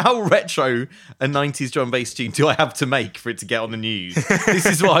retro a 90s drum and bass tune do I have to make for it to get on the news? This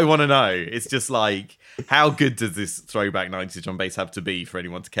is what I want to know. It's just like, how good does this throwback 90s drum and bass have to be for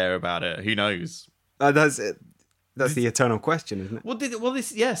anyone to care about it? Who knows? that's it. That's the eternal question, isn't it? Well,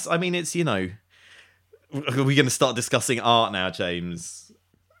 this, yes. I mean, it's, you know, are we going to start discussing art now, James?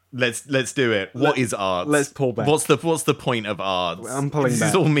 Let's do it. What is art? Let's pull back. What's the point of art? I'm pulling this back. This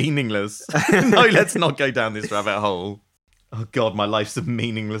is all meaningless. No, let's not go down this rabbit hole. Oh God, my life's a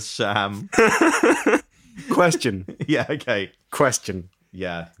meaningless sham. Question. Yeah. Okay. Question.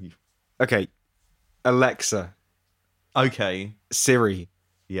 Yeah. Okay. Alexa, Okay. Siri,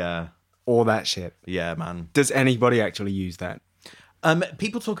 Yeah. all that shit. Yeah, man. Does anybody actually use that?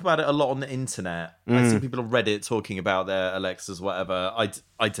 People talk about it a lot on the internet. I see people on Reddit talking about their Alexas, whatever.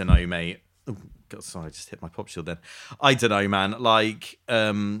 I don't know, mate. Oh, God, sorry, I just hit my pop shield then. I don't know, man. Like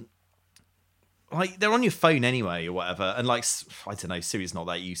they're on your phone anyway or whatever. And like, I don't know, Siri's not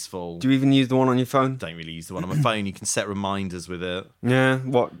that useful. Do you even use the one on your phone? Don't really use the one on my phone. You can set reminders with it. Yeah.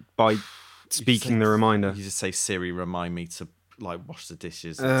 What? By speaking the reminder? You just say, Siri, remind me to like wash the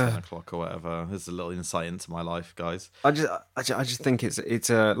dishes at 10 o'clock or whatever. There's a little insight into my life, guys. I just think it's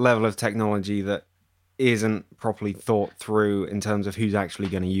a level of technology that isn't properly thought through in terms of who's actually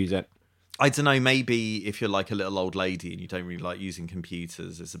going to use it. I don't know, maybe if you're like a little old lady and you don't really like using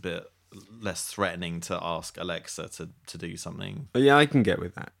computers, it's a bit less threatening to ask Alexa to do something. But yeah, I can get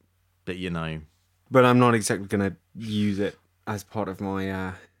with that. But you know. But I'm not exactly going to use it as part of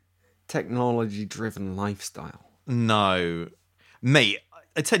my technology-driven lifestyle. No. Mate,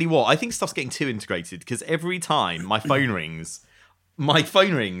 I tell you what, I think stuff's getting too integrated because every time my phone rings, my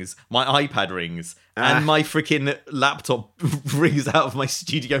iPad rings, and my freaking laptop rings out of my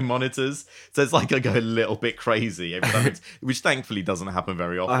studio monitors. So it's like I go a little bit crazy every time, which thankfully doesn't happen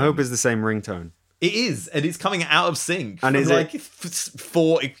very often. I hope it's the same ringtone. It is, and it's coming out of sync. And is like it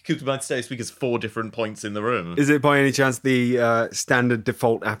four? It could be stereo speakers, 4 different points in the room. Is it by any chance the standard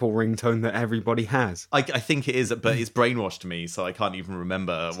default Apple ringtone that everybody has? I think it is, but it's brainwashed me, so I can't even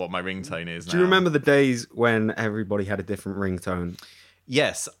remember what my ringtone is now. Do you remember the days when everybody had a different ringtone?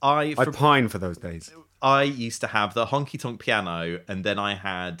 Yes, I pine for those days. I used to have the honky tonk piano, and then I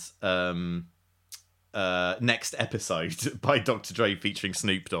had Next Episode by Dr. Dre featuring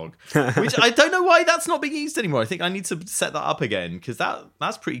Snoop Dogg, which I don't know why that's not being used anymore. I think I need to set that up again because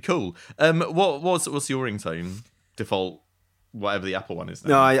that's pretty cool. What's your ringtone? Default, whatever the Apple one is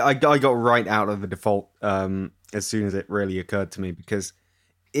now. No, I got right out of the default as soon as it really occurred to me because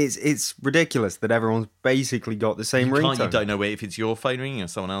it's ridiculous that everyone's basically got the same ringtone. You don't know if it's your phone ringing or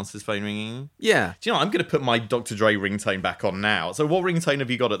someone else's phone ringing. Yeah. Do you know what? I'm going to put my Dr. Dre ringtone back on now. So what ringtone have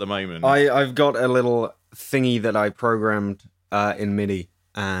you got at the moment? I've got a little thingy that I programmed in MIDI,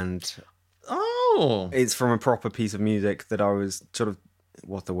 and it's from a proper piece of music that I was sort of,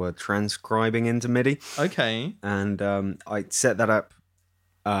 transcribing into MIDI. Okay. And I set that up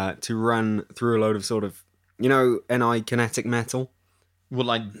to run through a load of sort of, NI kinetic metal. Well,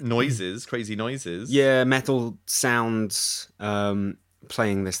 like noises, crazy noises. Yeah, metal sounds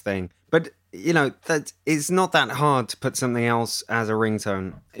playing this thing. But, that it's not that hard to put something else as a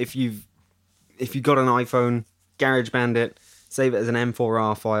ringtone. If you've got an iPhone, GarageBand it, save it as an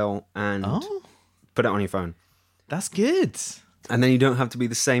M4R file, and put it on your phone. That's good. And then you don't have to be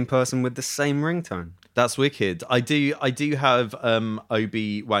the same person with the same ringtone. That's wicked. I do have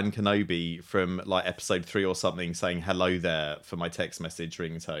Obi-Wan Kenobi from like episode 3 or something saying hello there for my text message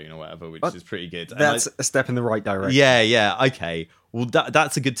ringtone or whatever, which is pretty good. That's a step in the right direction. Yeah, okay. Well,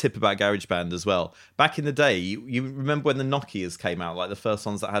 that's a good tip about GarageBand as well. Back in the day, you remember when the Nokias came out, like the first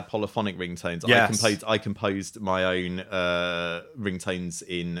ones that had polyphonic ringtones? Yes. I composed my own ringtones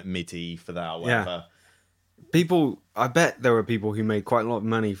in MIDI for that or whatever. I bet there were people who made quite a lot of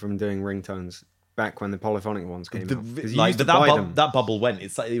money from doing ringtones back when the polyphonic ones came out. 'Cause you used to buy them. That bubble went.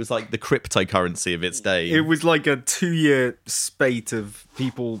 It was like the cryptocurrency of its day. It was like a 2-year spate of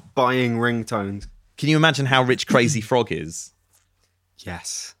people buying ringtones. Can you imagine how rich Crazy Frog is?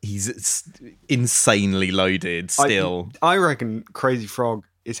 Yes. He's insanely loaded still. I reckon Crazy Frog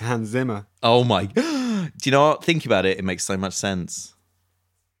is Hans Zimmer. Oh my. Do you know what? Think about it. It makes so much sense.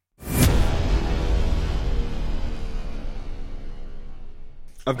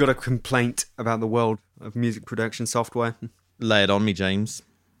 I've got a complaint about the world of music production software. Lay it on me, James.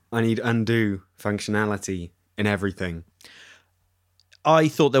 I need undo functionality in everything. I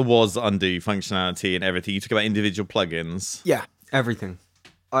thought there was undo functionality in everything. You talk about individual plugins. Yeah, everything.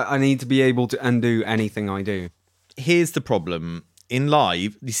 I need to be able to undo anything I do. Here's the problem. In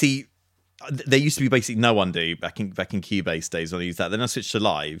live, you see, there used to be basically no undo back in Cubase days when I used that. Then I switched to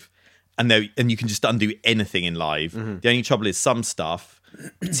live, and you can just undo anything in live. Mm-hmm. The only trouble is some stuff,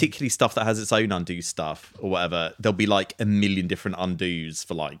 particularly stuff that has its own undo stuff or whatever, there'll be like a million different undos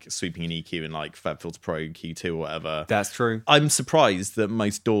for like sweeping and EQ in like FabFilter Pro, Q2 or whatever. That's true. I'm surprised that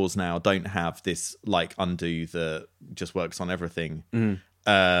most DAWs now don't have this like undo that just works on everything.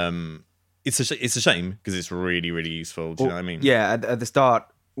 It's a shame because it's really, really useful. Do you know what I mean? Yeah, at the start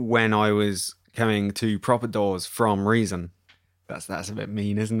when I was coming to proper DAWs from Reason. That's a bit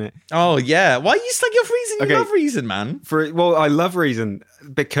mean, isn't it? Oh yeah, why are you stuck off Reason? You love Reason, man. I love Reason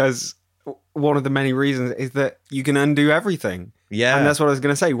because one of the many reasons is that you can undo everything. Yeah, and that's what I was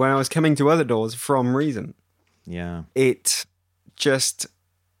going to say. When I was coming to other DAWs from Reason, yeah, it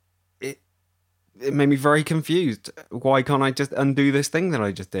made me very confused. Why can't I just undo this thing that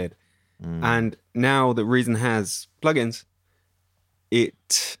I just did? And now that Reason has plugins,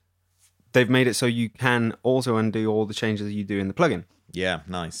 they've made it so you can also undo all the changes you do in the plugin. Yeah,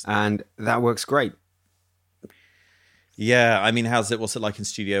 nice. And that works great. Yeah, I mean, what's it like in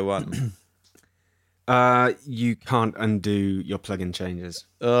Studio One? You can't undo your plugin changes.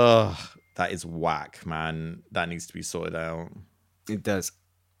 Ugh, that is whack, man. That needs to be sorted out. It does.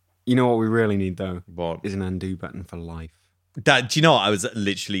 You know what we really need, though? What? Is an undo button for life. Do you know what? I was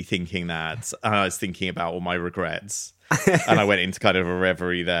literally thinking that, and I was thinking about all my regrets, and I went into kind of a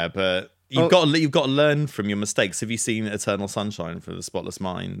reverie there. But you've got to learn from your mistakes. Have you seen Eternal Sunshine for the Spotless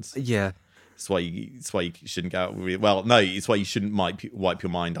Mind? Yeah, it's why you shouldn't go out with. Well, no, it's why you shouldn't wipe your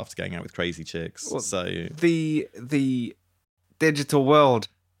mind after going out with crazy chicks. Well, so the digital world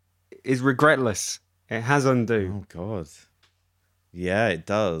is regretless. It has undo. Oh God, yeah, it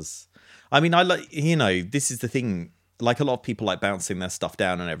does. I mean, this is the thing. Like a lot of people like bouncing their stuff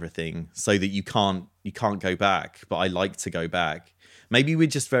down and everything so that you can't go back. But I like to go back. Maybe we're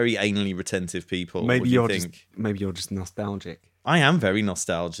just very anally retentive people. Maybe you're just nostalgic. I am very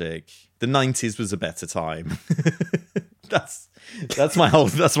nostalgic. The 90s was a better time. that's my whole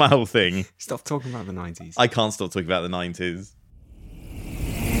thing. Stop talking about the 90s. I can't stop talking about the 90s.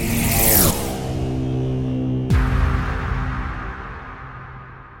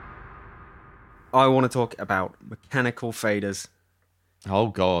 I want to talk about mechanical faders. Oh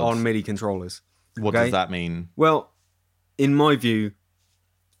God! On MIDI controllers. What does that mean? Well, in my view,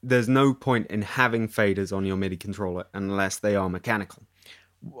 there's no point in having faders on your MIDI controller unless they are mechanical.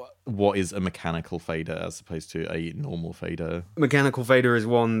 What is a mechanical fader as opposed to a normal fader? Mechanical fader is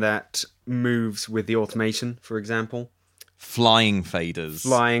one that moves with the automation, for example. Flying faders.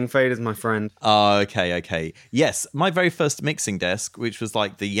 Flying faders, my friend. Okay. Yes, my very first mixing desk, which was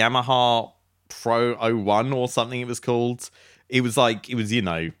like the Yamaha Pro 01 or something it was called. It was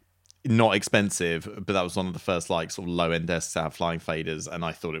not expensive, but that was one of the first like sort of low end desks to have flying faders, and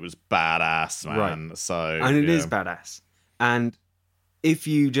I thought it was badass, man. Right. So it is badass. And if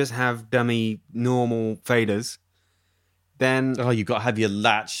you just have dummy normal faders, then you've got to have your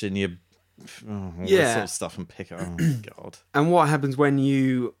latch and your all this sort of stuff and pick it. Oh God. And what happens when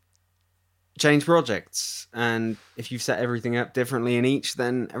you change projects, and if you've set everything up differently in each,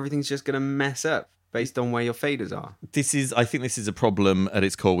 then everything's just going to mess up based on where your faders are. I think this is a problem at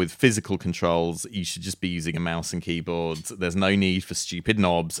its core with physical controls. You should just be using a mouse and keyboard. There's no need for stupid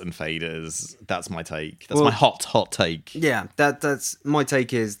knobs and faders. That's my take. That's my hot take. Yeah, that's my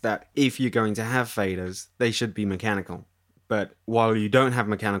take is that if you're going to have faders, they should be mechanical. But while you don't have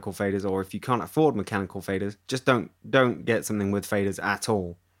mechanical faders, or if you can't afford mechanical faders, just don't get something with faders at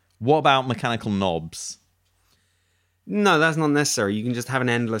all. What about mechanical knobs? No, that's not necessary. You can just have an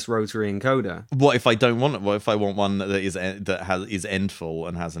endless rotary encoder. What if I don't want it? What if I want one that is endful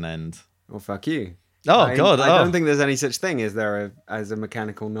and has an end? Well, fuck you. Oh God! I don't think there's any such thing. Is there as a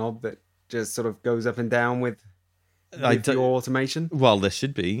mechanical knob that just sort of goes up and down with your automation? Well, there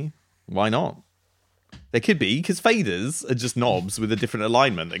should be. Why not? There could be, because faders are just knobs with a different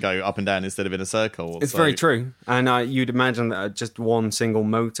alignment that go up and down instead of in a circle. It's very true. And you'd imagine that just one single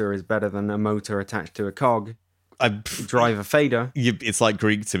motor is better than a motor attached to a cog. Drive a fader. It's like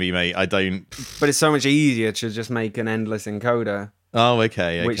Greek to me, mate. I don't... But it's so much easier to just make an endless encoder. Oh,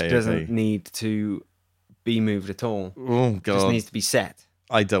 okay. Which doesn't need to be moved at all. Oh, God. It just needs to be set.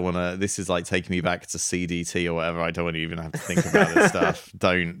 I don't want to... This is like taking me back to CDT or whatever. I don't want to even have to think about this stuff.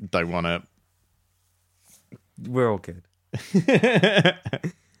 Don't want to... We're all good.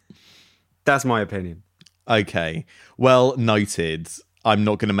 That's my opinion. Okay. Well, noted. I'm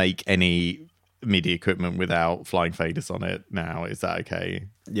not going to make any MIDI equipment without flying faders on it now. Is that okay?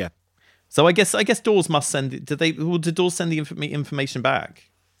 Yeah. So I guess DAWs must send it. Do DAWs send the information back?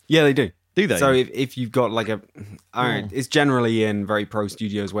 Yeah, they do. Do they? So if you've got like it's generally in very pro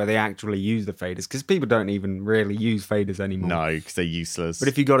studios where they actually use the faders, because people don't even really use faders anymore. No, because they're useless. But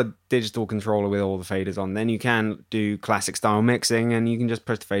if you've got a digital controller with all the faders on, then you can do classic style mixing, and you can just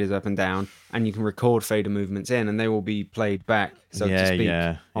push the faders up and down, and you can record fader movements in, and they will be played back, so to speak,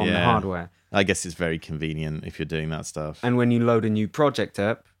 on the hardware. I guess it's very convenient if you're doing that stuff. And when you load a new project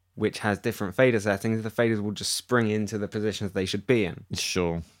up, which has different fader settings, the faders will just spring into the positions they should be in.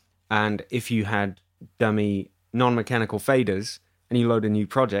 Sure. And if you had dummy non-mechanical faders and you load a new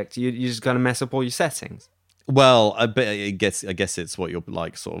project, you're just going to mess up all your settings. Well, I guess it's what your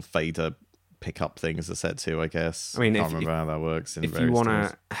like sort of fader pickup things are set to. I guess. I mean, can't remember how that works. If you want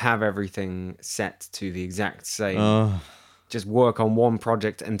to have everything set to the exact same, just work on one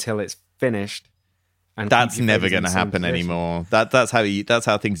project until it's finished. And that's never going to happen anymore. That's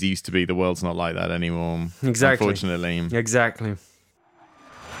how things used to be. The world's not like that anymore. Exactly. Unfortunately. Exactly.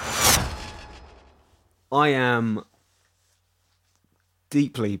 I am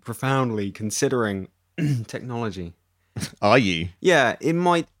deeply, profoundly considering technology. Are you? Yeah, it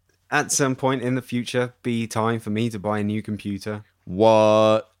might at some point in the future be time for me to buy a new computer.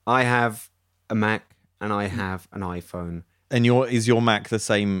 What? I have a Mac and I have an iPhone. And is your Mac the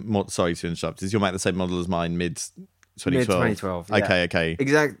same? Sorry to interrupt. Is your Mac the same model as mine? Mid 2012. Mid 2012. Yeah. Okay.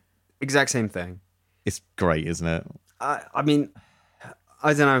 Exact same thing. It's great, isn't it? I mean,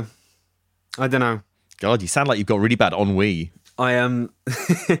 I don't know. God, you sound like you've got really bad ennui. I am.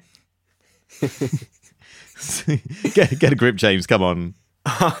 Get a grip, James. Come on.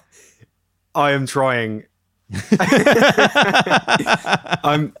 I am trying.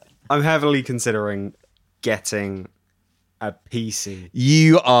 I'm heavily considering getting a PC.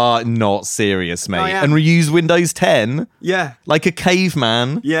 You are not serious, mate. And reuse Windows 10? Yeah. Like a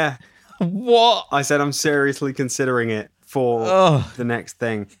caveman? Yeah. What? I said I'm seriously considering it for the next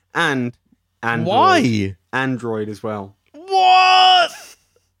thing. And Android. Why? Android as well. What?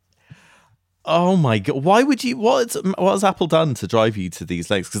 Oh my God. Why would you... What has Apple done to drive you to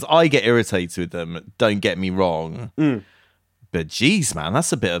these lengths? Because I get irritated with them, don't get me wrong. But geez, man,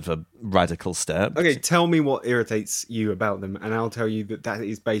 that's a bit of a radical step. Okay, tell me what irritates you about them, and I'll tell you that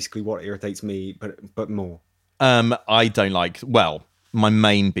is basically what irritates me, but more. I don't like... Well, my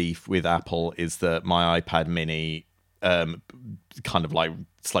main beef with Apple is that my iPad mini kind of like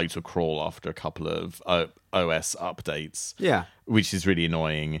slow to a crawl after a couple of OS updates. Yeah. Which is really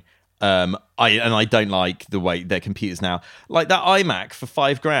annoying. I don't like the way their computers now, like that iMac for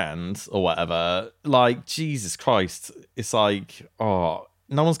 $5,000 or whatever. Like, Jesus Christ, it's like, no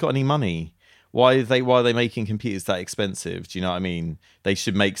one's got any money. Why are they making computers that expensive? Do you know what I mean? They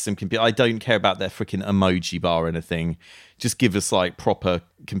should make some computer. I don't care about their freaking emoji bar or anything. Just give us like proper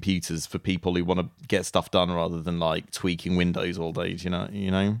computers for people who want to get stuff done rather than like tweaking Windows all day. Do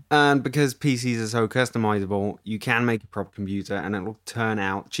you know? And because PCs are so customizable, you can make a proper computer and it'll turn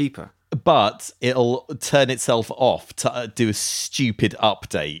out cheaper. But it'll turn itself off to do a stupid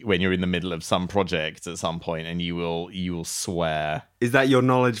update when you're in the middle of some project at some point, and you will swear. Is that your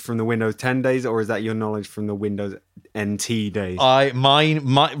knowledge from the Windows 10 days, or is that your knowledge from the Windows NT days?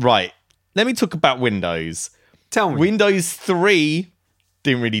 Right. Let me talk about Windows. Tell me. Windows 3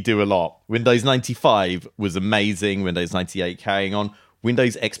 didn't really do a lot. Windows 95 was amazing. Windows 98 carrying on.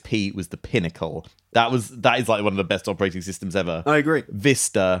 Windows XP was the pinnacle. That is like one of the best operating systems ever. I agree.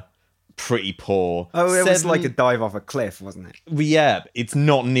 Vista, pretty poor. Oh, it was 7 like a dive off a cliff, wasn't it? Yeah, it's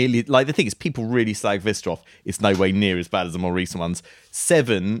not nearly like the thing is people really slag Vista off. It's no way near as bad as the more recent ones.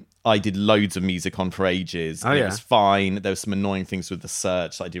 7, I did loads of music on for ages. Oh, yeah. It was fine. There were some annoying things with the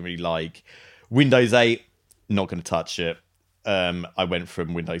search that I didn't really like. Windows 8, not going to touch it. I went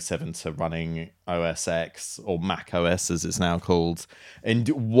from Windows 7 to running OS X, or Mac OS as it's now called, and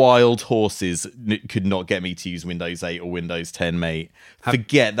wild horses could not get me to use Windows 8 or Windows 10, mate.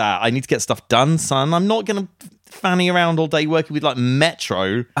 Forget that. I need to get stuff done, son. I'm not going to fanny around all day working with like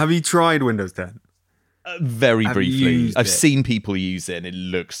Metro. Have you tried Windows 10? Very Have you briefly. used I've it? seen people use it and it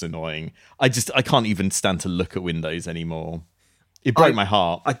looks annoying. I can't even stand to look at Windows anymore. It broke my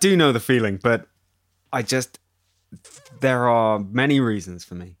heart. I do know the feeling, but there are many reasons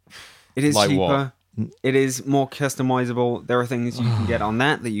for me. It is Like cheaper. what? It is more customizable. There are things you can get on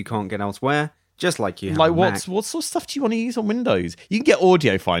that you can't get elsewhere. Just like you have Like on what Mac. sort of stuff do you want to use on Windows? You can get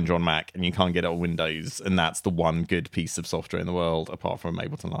Audio Finder on Mac and you can't get it on Windows, and that's the one good piece of software in the world apart from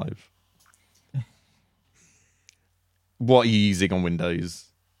Ableton Live. What are you using on Windows?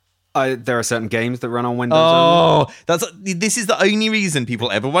 There are certain games that run on Windows. Oh, this is the only reason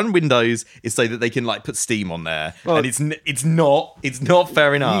people ever run Windows is so that they can like put Steam on there, Well, and it's not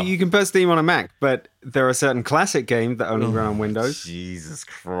fair enough. You can put Steam on a Mac, but there are certain classic games that only run on Windows. Jesus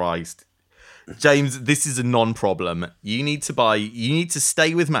Christ. James, this is a non-problem. You need to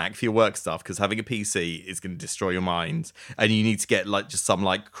stay with Mac for your work stuff because having a PC is going to destroy your mind. And you need to get like just some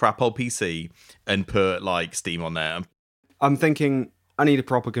like crap old PC and put like Steam on there. I'm thinking I need a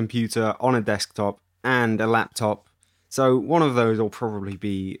proper computer on a desktop and a laptop. So one of those will probably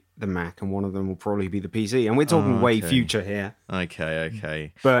be the Mac and one of them will probably be the PC. And we're talking way future here.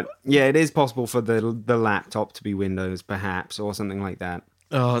 Okay. But yeah, it is possible for the laptop to be Windows perhaps or something like that.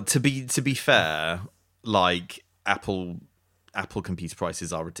 To be fair, like Apple computer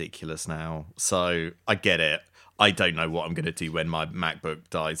prices are ridiculous now. So I get it. I don't know what I'm going to do when my MacBook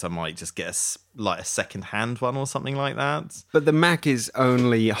dies. I might just get a second-hand one or something like that. But the Mac is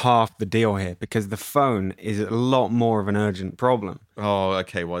only half the deal here because the phone is a lot more of an urgent problem. Oh,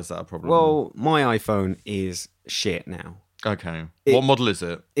 okay. Why is that a problem? Well, my iPhone is shit now. okay. What model is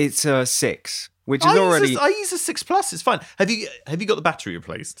it? It's a 6, which is already... I use a 6 Plus. It's fine. Have you got the battery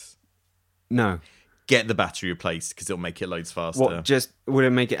replaced? No. Get the battery replaced because it'll make it loads faster. What, just... Would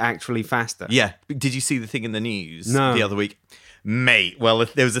it make it actually faster? Yeah. Did you see the thing in the news No. the other week? Mate, well,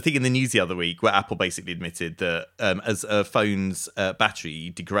 there was a thing in the news the other week where Apple basically admitted that as a phone's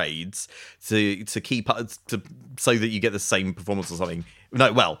battery degrades, to keep up, so that you get the same performance or something.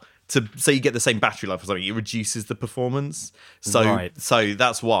 No, well, so you get the same battery life or something, it reduces the performance. So, Right. so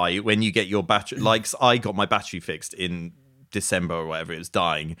that's why when you get your battery, like I got my battery fixed in December or whatever, it was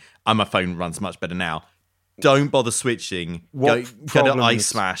dying, and my phone runs much better now. Don't bother switching. Go to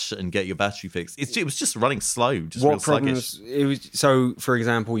problems- iSmash and get your battery fixed. It was just running slow, just real What sluggish. problems? It was so. For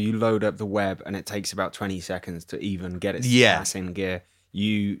example, you load up the web and it takes about 20 seconds to even get its ass in gear.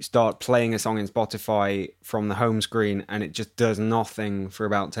 You start playing a song in Spotify from the home screen and it just does nothing for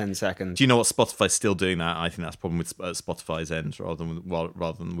about 10 seconds. Do you know what Spotify's still doing that? I think that's a problem with Spotify's end rather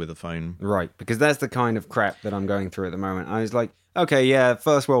than with a phone. Right, because that's the kind of crap that I'm going through at the moment. I was like, okay, yeah,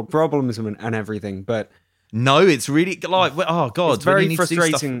 first world problems and everything, but No, it's really like, oh god, It's very when you need to do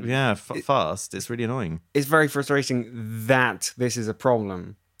frustrating. stuff, yeah, fast. It's really annoying. it's very frustrating that this is a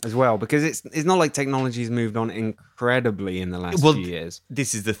problem as well, because it's not like technology's moved on incredibly in the last few years.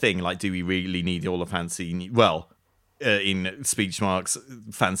 This is the thing. Like, do we really need all the fancy? Well, in speech marks,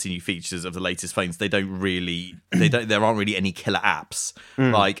 fancy new features of the latest phones? They don't really. There aren't really any killer apps.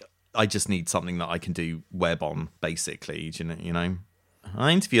 Like, I just need something that I can do web on, basically. Do you know?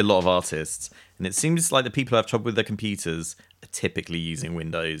 I interview a lot of artists, and it seems like the people who have trouble with their computers are typically using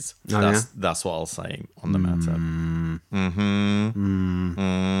Windows. That's what I'll say on the matter.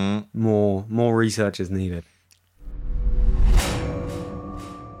 More research is needed.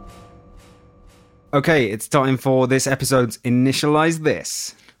 Okay, it's time for this episode's Initialize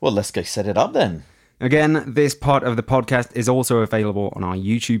This. Well, let's go set it up then. Again, this part of the podcast is also available on our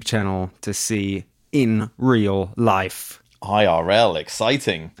YouTube channel to see in real life. IRL,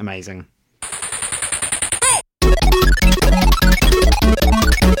 exciting. Amazing.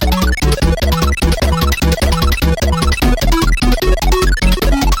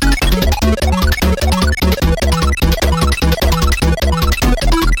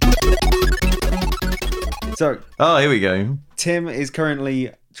 So, Here we go. Tim is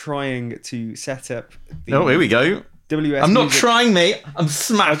currently trying to set up the Here we go. WS I'm not Music- trying, mate. I'm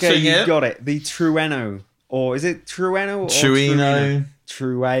smashing Okay, you it. got it. The Trueno. Or is it Trueno? Or Trueno.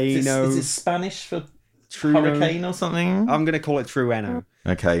 Trueno. Is it Spanish for True Hurricane or something? I'm going to call it True Eno.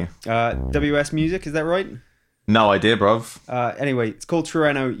 Okay. WS Music, is that right? No idea, bruv. Anyway, it's called True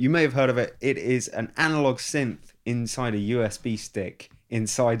Eno. You may have heard of it. It is an analog synth inside a USB stick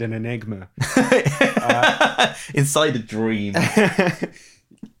inside an Enigma. Inside a dream.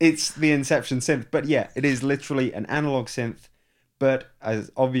 It's the Inception synth. But yeah, it is literally an analog synth. But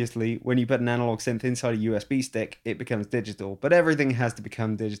as obviously, when you put an analog synth inside a USB stick, it becomes digital. But everything has to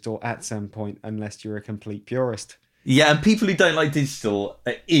become digital at some point, unless you're a complete purist. Yeah, and people who don't like digital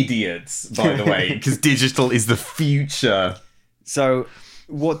are idiots, by the way, because digital is the future. So,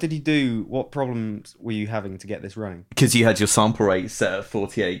 what did you do? What problems were you having to get this running? Because you had your sample rate set at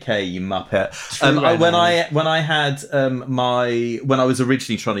 48k, you muppet. True, when I had when I was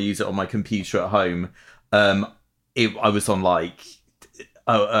originally trying to use it on my computer at home, I was on like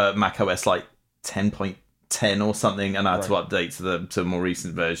Mac OS like 10.10 or something, and I had to update to a more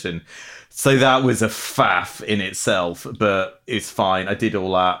recent version. So that was a faff in itself, but it's fine. I did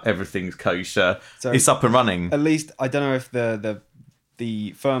all that. Everything's kosher. So it's up and running. At least I don't know if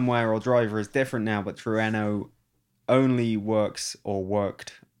the firmware or driver is different now, but True Eno only works or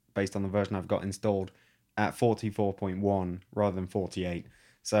worked based on the version I've got installed at 44.1 rather than 48.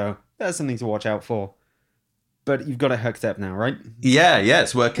 So that's something to watch out for. But you've got it hooked up now, right? Yeah,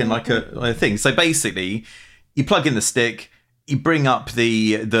 it's working like a thing. So basically, you plug in the stick, you bring up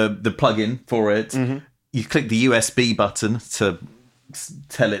the plug-in for it, you click the USB button to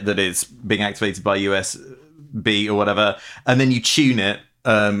tell it that it's being activated by USB or whatever, and then you tune it.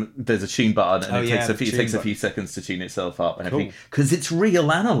 There's a tune button, and it takes a few seconds to tune itself up and everything, because it's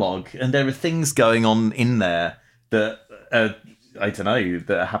real analog, and there are things going on in there that I don't know,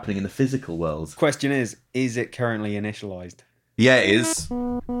 that are happening in the physical world. Question is it currently initialized? Yeah, it is.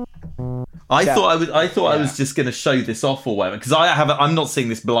 I thought I was just going to show this off or whatever, because I'm not seeing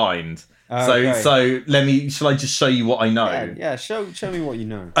this blind. So shall I just show you what I know? Yeah, show me what you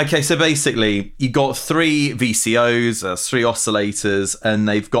know. Okay, so basically you got 3 VCOs, 3 oscillators, and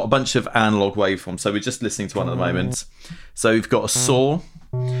they've got a bunch of analog waveforms. So we're just listening to one at the moment. So we've got a saw,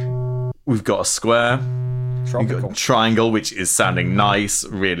 we've got a square, you've got a triangle, which is sounding nice,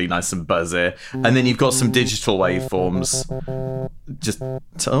 really nice and buzzy. And then you've got some digital waveforms.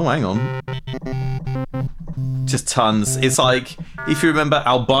 Hang on. Just tons. It's like, if you remember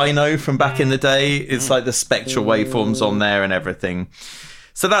Albino from back in the day, it's like the spectral waveforms on there and everything.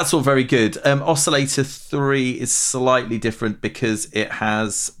 So that's all very good. Oscillator 3 is slightly different because it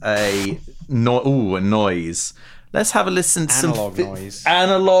has a noise. Let's have a listen to noise.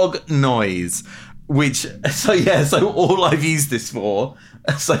 Analog noise. So all I've used this for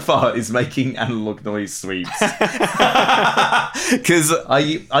so far is making analog noise sweeps. Because I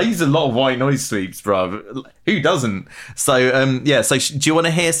use a lot of white noise sweeps, bruv. Who doesn't? So, so do you want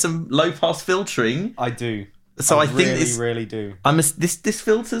to hear some low-pass filtering? I do. So I think really do. This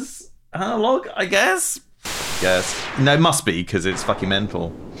filter's analog, I guess? Yes. No, it must be, because it's fucking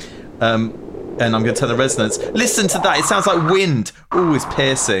mental. And I'm going to turn the resonance. Listen to that. It sounds like wind. Ooh, it's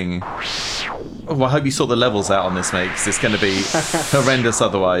piercing. Oh, I hope you sort the levels out on this, mate, because it's going to be horrendous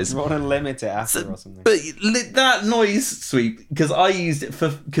otherwise. You want to limit it after or something. But that noise sweep, because I used it for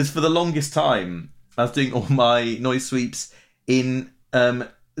the longest time, I was doing all my noise sweeps in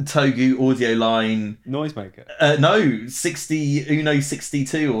Togu Audio Line. Noisemaker? No, Uno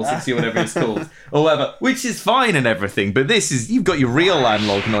 62 or 60 or whatever it's called. Or whatever, which is fine and everything, but you've got your real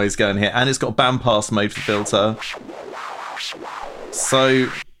analog noise going here, and it's got bandpass mode for filter. So,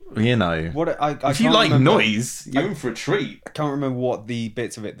 you know, if you like noise, you're in for a treat. I can't remember what the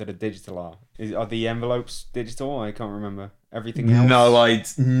bits of it that are digital are. Are the envelopes digital? I can't remember. Everything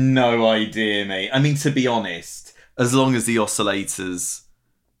else? No idea, mate. I mean, to be honest, as long as the oscillators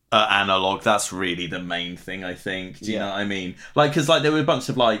are analog, that's really the main thing, I think. Do you know what I mean? Like, because there were a bunch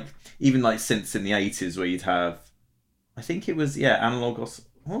of even synths in the 80s where you'd have, I think it was analog.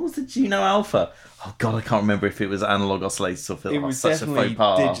 What was the Juno Alpha? Oh god, I can't remember if it was analog oscillators or filter. It was such definitely a faux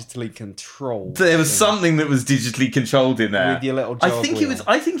pas. digitally controlled. There was something that was digitally controlled in there. With your little jog I think wheel.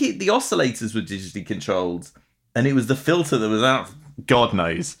 the oscillators were digitally controlled, and it was the filter that was out. God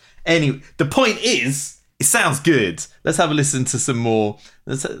knows. Anyway, the point is, it sounds good. Let's have a listen to some more.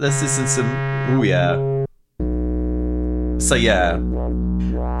 Let's listen to some. Oh yeah. So yeah,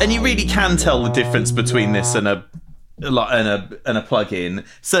 and you really can tell the difference between this and a plug-in.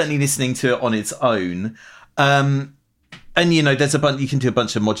 Certainly, listening to it on its own, and there's you can do a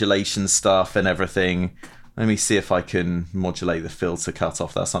bunch of modulation stuff and everything. Let me see if I can modulate the filter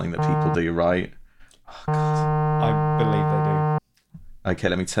cutoff. That's something that people do, right? Oh god, I believe they do. Okay,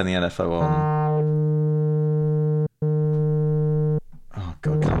 let me turn the NFO on. Oh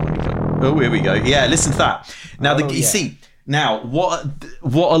god, come on. Oh, here we go. Yeah, listen to that. Now, you see, now what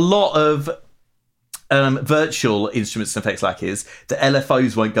a lot of virtual instruments and effects lack is the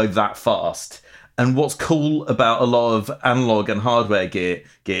LFOs won't go that fast. And what's cool about a lot of analog and hardware gear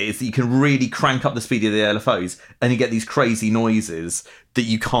is that you can really crank up the speed of the LFOs and you get these crazy noises that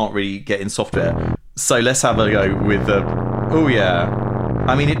you can't really get in software. So let's have a go with the... Oh, yeah.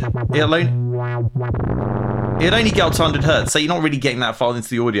 I mean, it'll only get up to 100 hertz, so you're not really getting that far into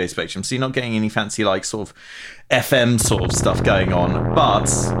the audio spectrum, so you're not getting any fancy, like, sort of FM sort of stuff going on. But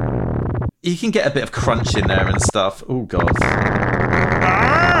you can get a bit of crunch in there and stuff. Oh, God.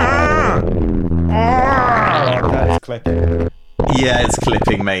 That is clipping. Yeah, it's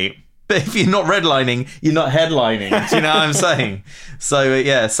clipping, mate. But if you're not redlining, you're not headlining. Do you know what I'm saying? So,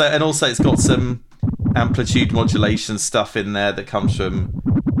 yeah. So, and also it's got some amplitude modulation stuff in there that comes from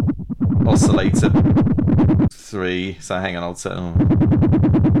Oscillator 3. So, hang on, I'll turn...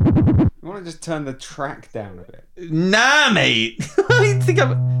 You want to just turn the track down a bit? Nah, mate. I think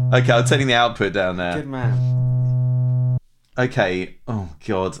Okay, I'm turning the output down there. Good man. Okay. Oh,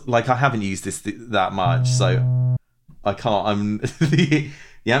 God. Like, I haven't used this that much, so I can't... the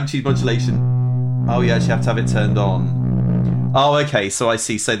amplitude modulation... Oh, you actually have to have it turned on. Oh, okay. So I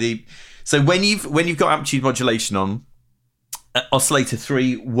see. So when you've got amplitude modulation on, Oscillator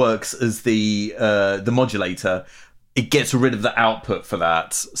 3 works as the modulator. It gets rid of the output for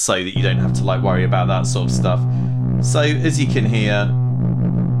that, so that you don't have to like worry about that sort of stuff. So as you can hear,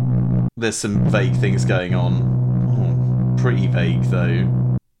 there's some vague things going on. Oh, pretty vague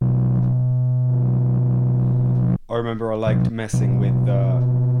though. I remember I liked messing with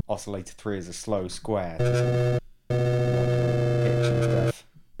Oscillator 3 as a slow square. Pitch and stuff.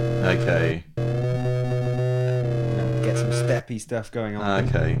 Okay. Get some steppy stuff going on.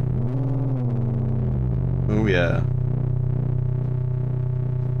 Okay. Oh yeah.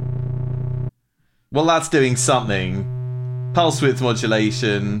 Well, that's doing something. Pulse width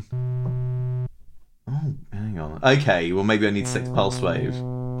modulation. Oh, hang on. Okay, well maybe I need to set pulse wave.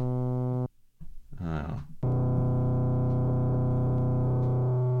 Oh.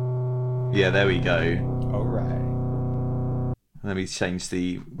 Yeah, there we go. Alright. Let me change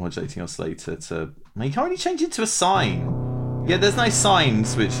the modulating oscillator to... You can't really change it to a sine. Yeah, there's no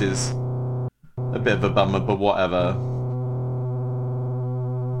sines, which is a bit of a bummer, but whatever.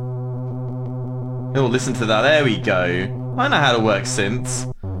 Oh, listen to that. There we go. I know how to work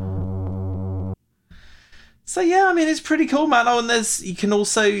synths. So yeah, I mean, it's pretty cool, man. Oh, and you can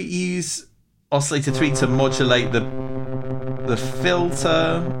also use Oscillator 3 to modulate the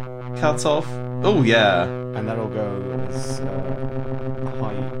filter cutoff. Oh, yeah. And that'll go as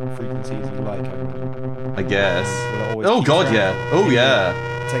high frequency as you like. I guess. Oh, God, yeah. Oh, yeah.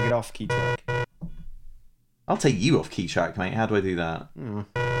 Take it off key track. I'll take you off key track, mate. How do I do that?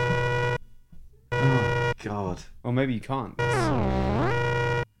 Oh, God. Or maybe you can't.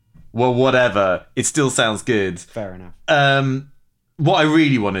 Well, whatever. It still sounds good. Fair enough. What I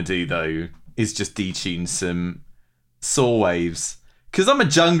really want to do, though, is just detune some saw waves. Because I'm a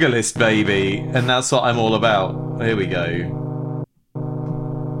junglist, baby, and that's what I'm all about. Here we go.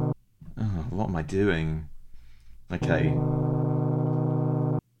 Oh, what am I doing? Okay.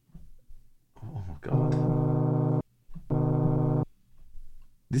 Oh, God.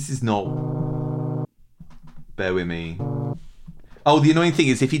 This is not... Bear with me. Oh, the annoying thing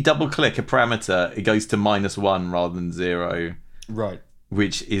is if you double-click a parameter, it goes to -1 rather than 0. Right.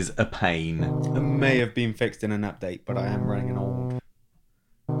 Which is a pain. It may have been fixed in an update, but I am running an old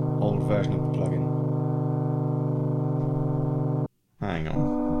version of the plugin. Hang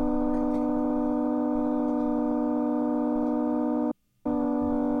on.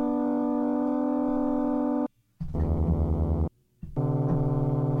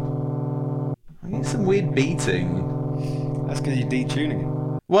 I get some weird beating. That's because you're detuning it.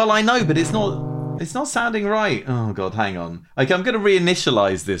 Well, I know, but it's not sounding right. Oh, God, hang on. Okay, I'm going to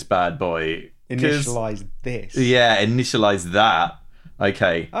reinitialize this bad boy. Initialize this. Yeah, initialize that.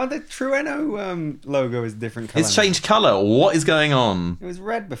 Okay. Oh, the Trueno logo is different colour. It's changed colour. What is going on? It was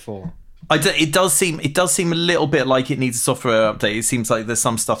red before. It does seem a little bit like it needs a software update. It seems like there's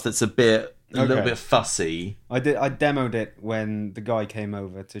some stuff that's a little bit fussy. I demoed it when the guy came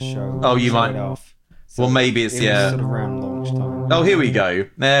over to show. Oh, you might. It off. So well, maybe it's it was sort of around launch time. Oh, here we go.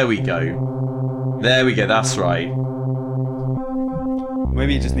 There we go. There we go. That's right.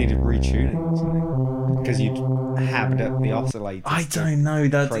 Maybe it just needed retuning or something. Because you'd hammered up the oscillator. I don't know.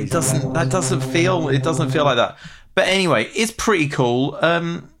 That doesn't feel like that. But anyway, it's pretty cool.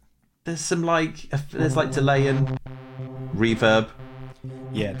 There's some there's delay and reverb.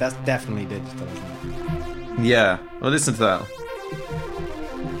 Yeah, that's definitely digital, isn't it? Yeah. Well, listen to that.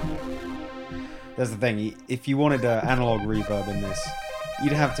 That's the thing. If you wanted an analog reverb in this,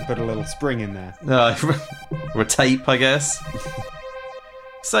 you'd have to put a little spring in there. Or a tape, I guess.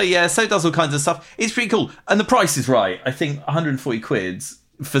 So yeah, so it does all kinds of stuff. It's pretty cool, and the price is right. I think 140 quid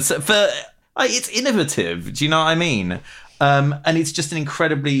for it's innovative. Do you know what I mean? And it's just an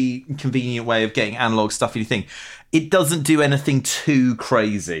incredibly convenient way of getting analog stuff in your thing. It doesn't do anything too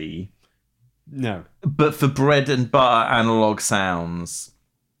crazy. No. But for bread and butter analog sounds,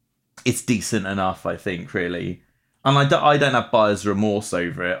 it's decent enough, I think, really. And I don't have buyer's remorse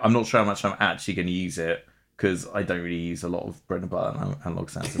over it. I'm not sure how much I'm actually going to use it, because I don't really use a lot of bread and butter analog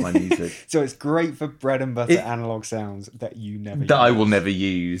sounds in my music. So it's great for bread and butter analog sounds that you never use. That I will never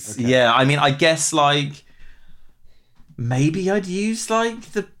use. Okay. Yeah, I mean, I guess, like, maybe I'd use, like,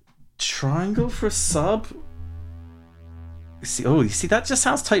 the triangle for a sub. You see, that just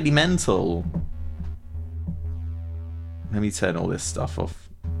sounds totally mental. Let me turn all this stuff off.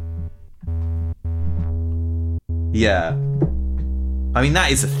 Yeah. I mean,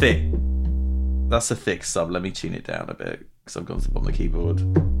 that is a thick... That's a thick sub. Let me tune it down a bit, because I've gone to the bottom of the keyboard.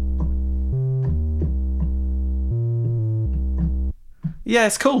 Yeah,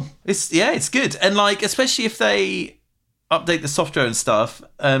 it's cool. It's good. And, like, especially if they update the software and stuff,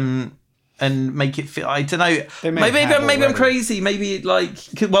 and make it feel, I don't know, maybe I'm crazy, maybe, like,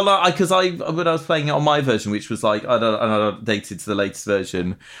 because when I was playing it on my version, which was like I updated to the latest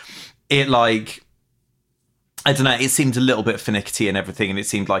version, it, like, I don't know, it seemed a little bit finicky and everything, and it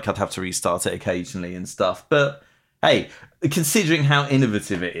seemed like I'd have to restart it occasionally and stuff. But hey, considering how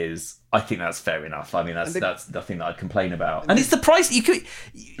innovative it is, I think that's fair enough. I mean, that's nothing that I'd complain about. And it's the price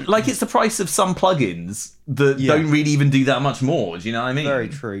it's the price of some plugins that don't really even do that much more. Do you know what I mean? Very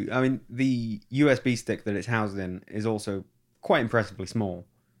true. I mean, the USB stick that it's housed in is also quite impressively small.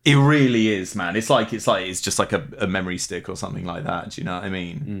 It really is, man. It's just like a memory stick or something like that. Do you know what I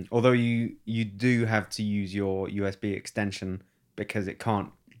mean? Although you do have to use your USB extension, because it can't.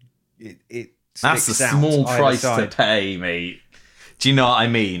 It that's a small price to pay, mate. Do you know what I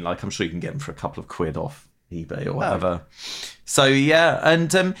mean? Like, I'm sure you can get them for a couple of quid off eBay or whatever. So yeah,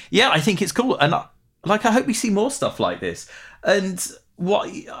 and I think it's cool, and I hope we see more stuff like this. And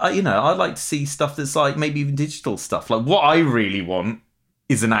I'd like to see stuff that's like maybe even digital stuff. Like, what I really want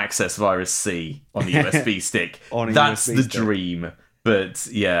is an Access Virus C on the USB stick. That's the dream. But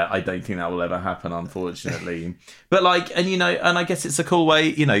yeah, I don't think that will ever happen, unfortunately. But like, and I guess it's a cool way,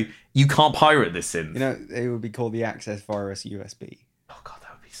 you can't pirate this synth. It would be called the Access Virus USB. Oh god,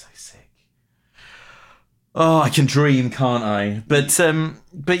 that would be so sick. Oh, I can dream, can't I?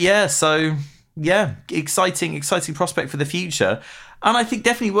 But yeah, so yeah, exciting prospect for the future. And I think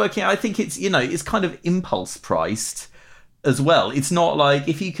definitely working, I think it's, it's kind of impulse priced as well. It's not like,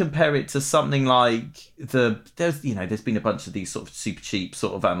 if you compare it to something like there's been a bunch of these sort of super cheap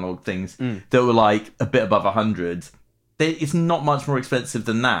sort of analog things that were like a bit above 100. It's not much more expensive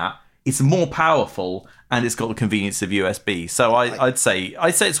than that. It's more powerful, and it's got the convenience of USB. So I'd say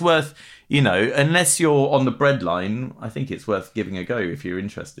it's worth, unless you're on the bread line, I think it's worth giving a go if you're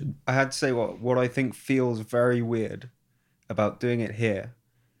interested. I had to say what I think feels very weird about doing it here,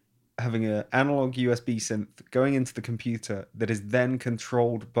 having an analog USB synth going into the computer that is then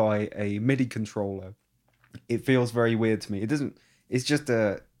controlled by a MIDI controller. It feels very weird to me. It's just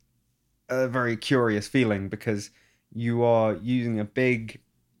a very curious feeling, because you are using a big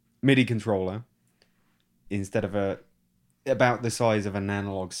MIDI controller instead of about the size of an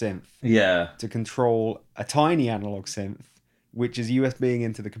analog synth. Yeah. To control a tiny analog synth, which is USBing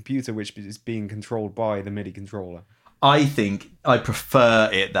into the computer, which is being controlled by the MIDI controller. I think I prefer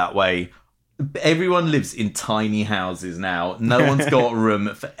it that way. Everyone lives in tiny houses now. No one's got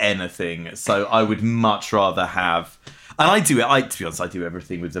room for anything. So I would much rather have... And to be honest, I do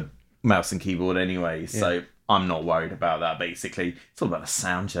everything with the mouse and keyboard anyway. So I'm not worried about that, basically. It's all about the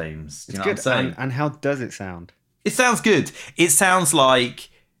sound, James. Do you know what I'm saying? And how does it sound? It sounds good. It sounds like...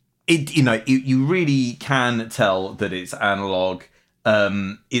 You really can tell that it's analog.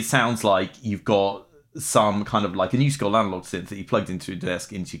 It sounds like you've got some kind of like a new school analog synth that you plugged into a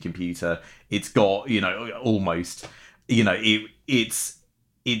desk, into your computer. It's got, almost, it's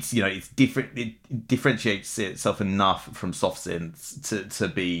different. It differentiates itself enough from soft synths to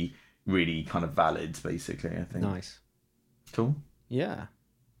be really kind of valid, basically, I think. Nice. Cool. Yeah.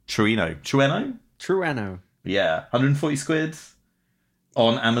 Trueno? Yeah. 140 quid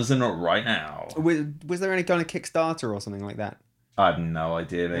on Amazon right now. Was there any kind of Kickstarter or something like that? I have no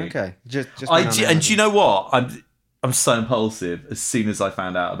idea, mate. Okay, just and do you know what? I'm so impulsive. As soon as I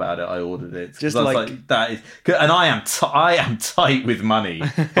found out about it, I ordered it. Just I was like that is, and I am tight with money.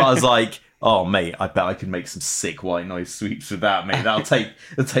 But I was like, Oh, mate, I bet I could make some sick white noise sweeps with that, mate. That'll take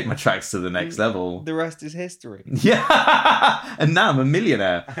my tracks to the next level. The rest is history. Yeah, and now I'm a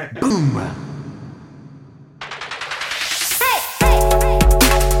millionaire. Boom.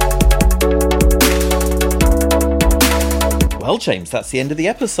 Well, James, that's the end of the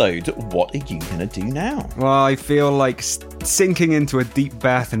episode. What are you going to do now? Well, I feel like sinking into a deep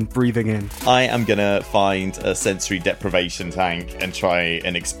bath and breathing in. I am going to find a sensory deprivation tank and try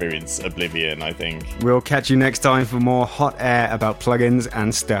and experience Oblivion, I think. We'll catch you next time for more hot air about plugins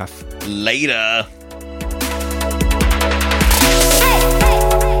and stuff. Later.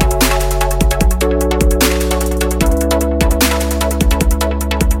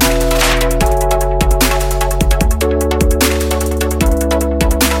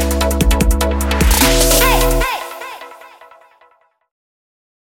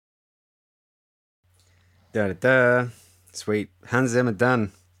 Da-da-da. Sweet. Hans Zimmer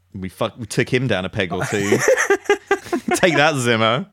done. We took him down a peg or two. Take that, Zimmer.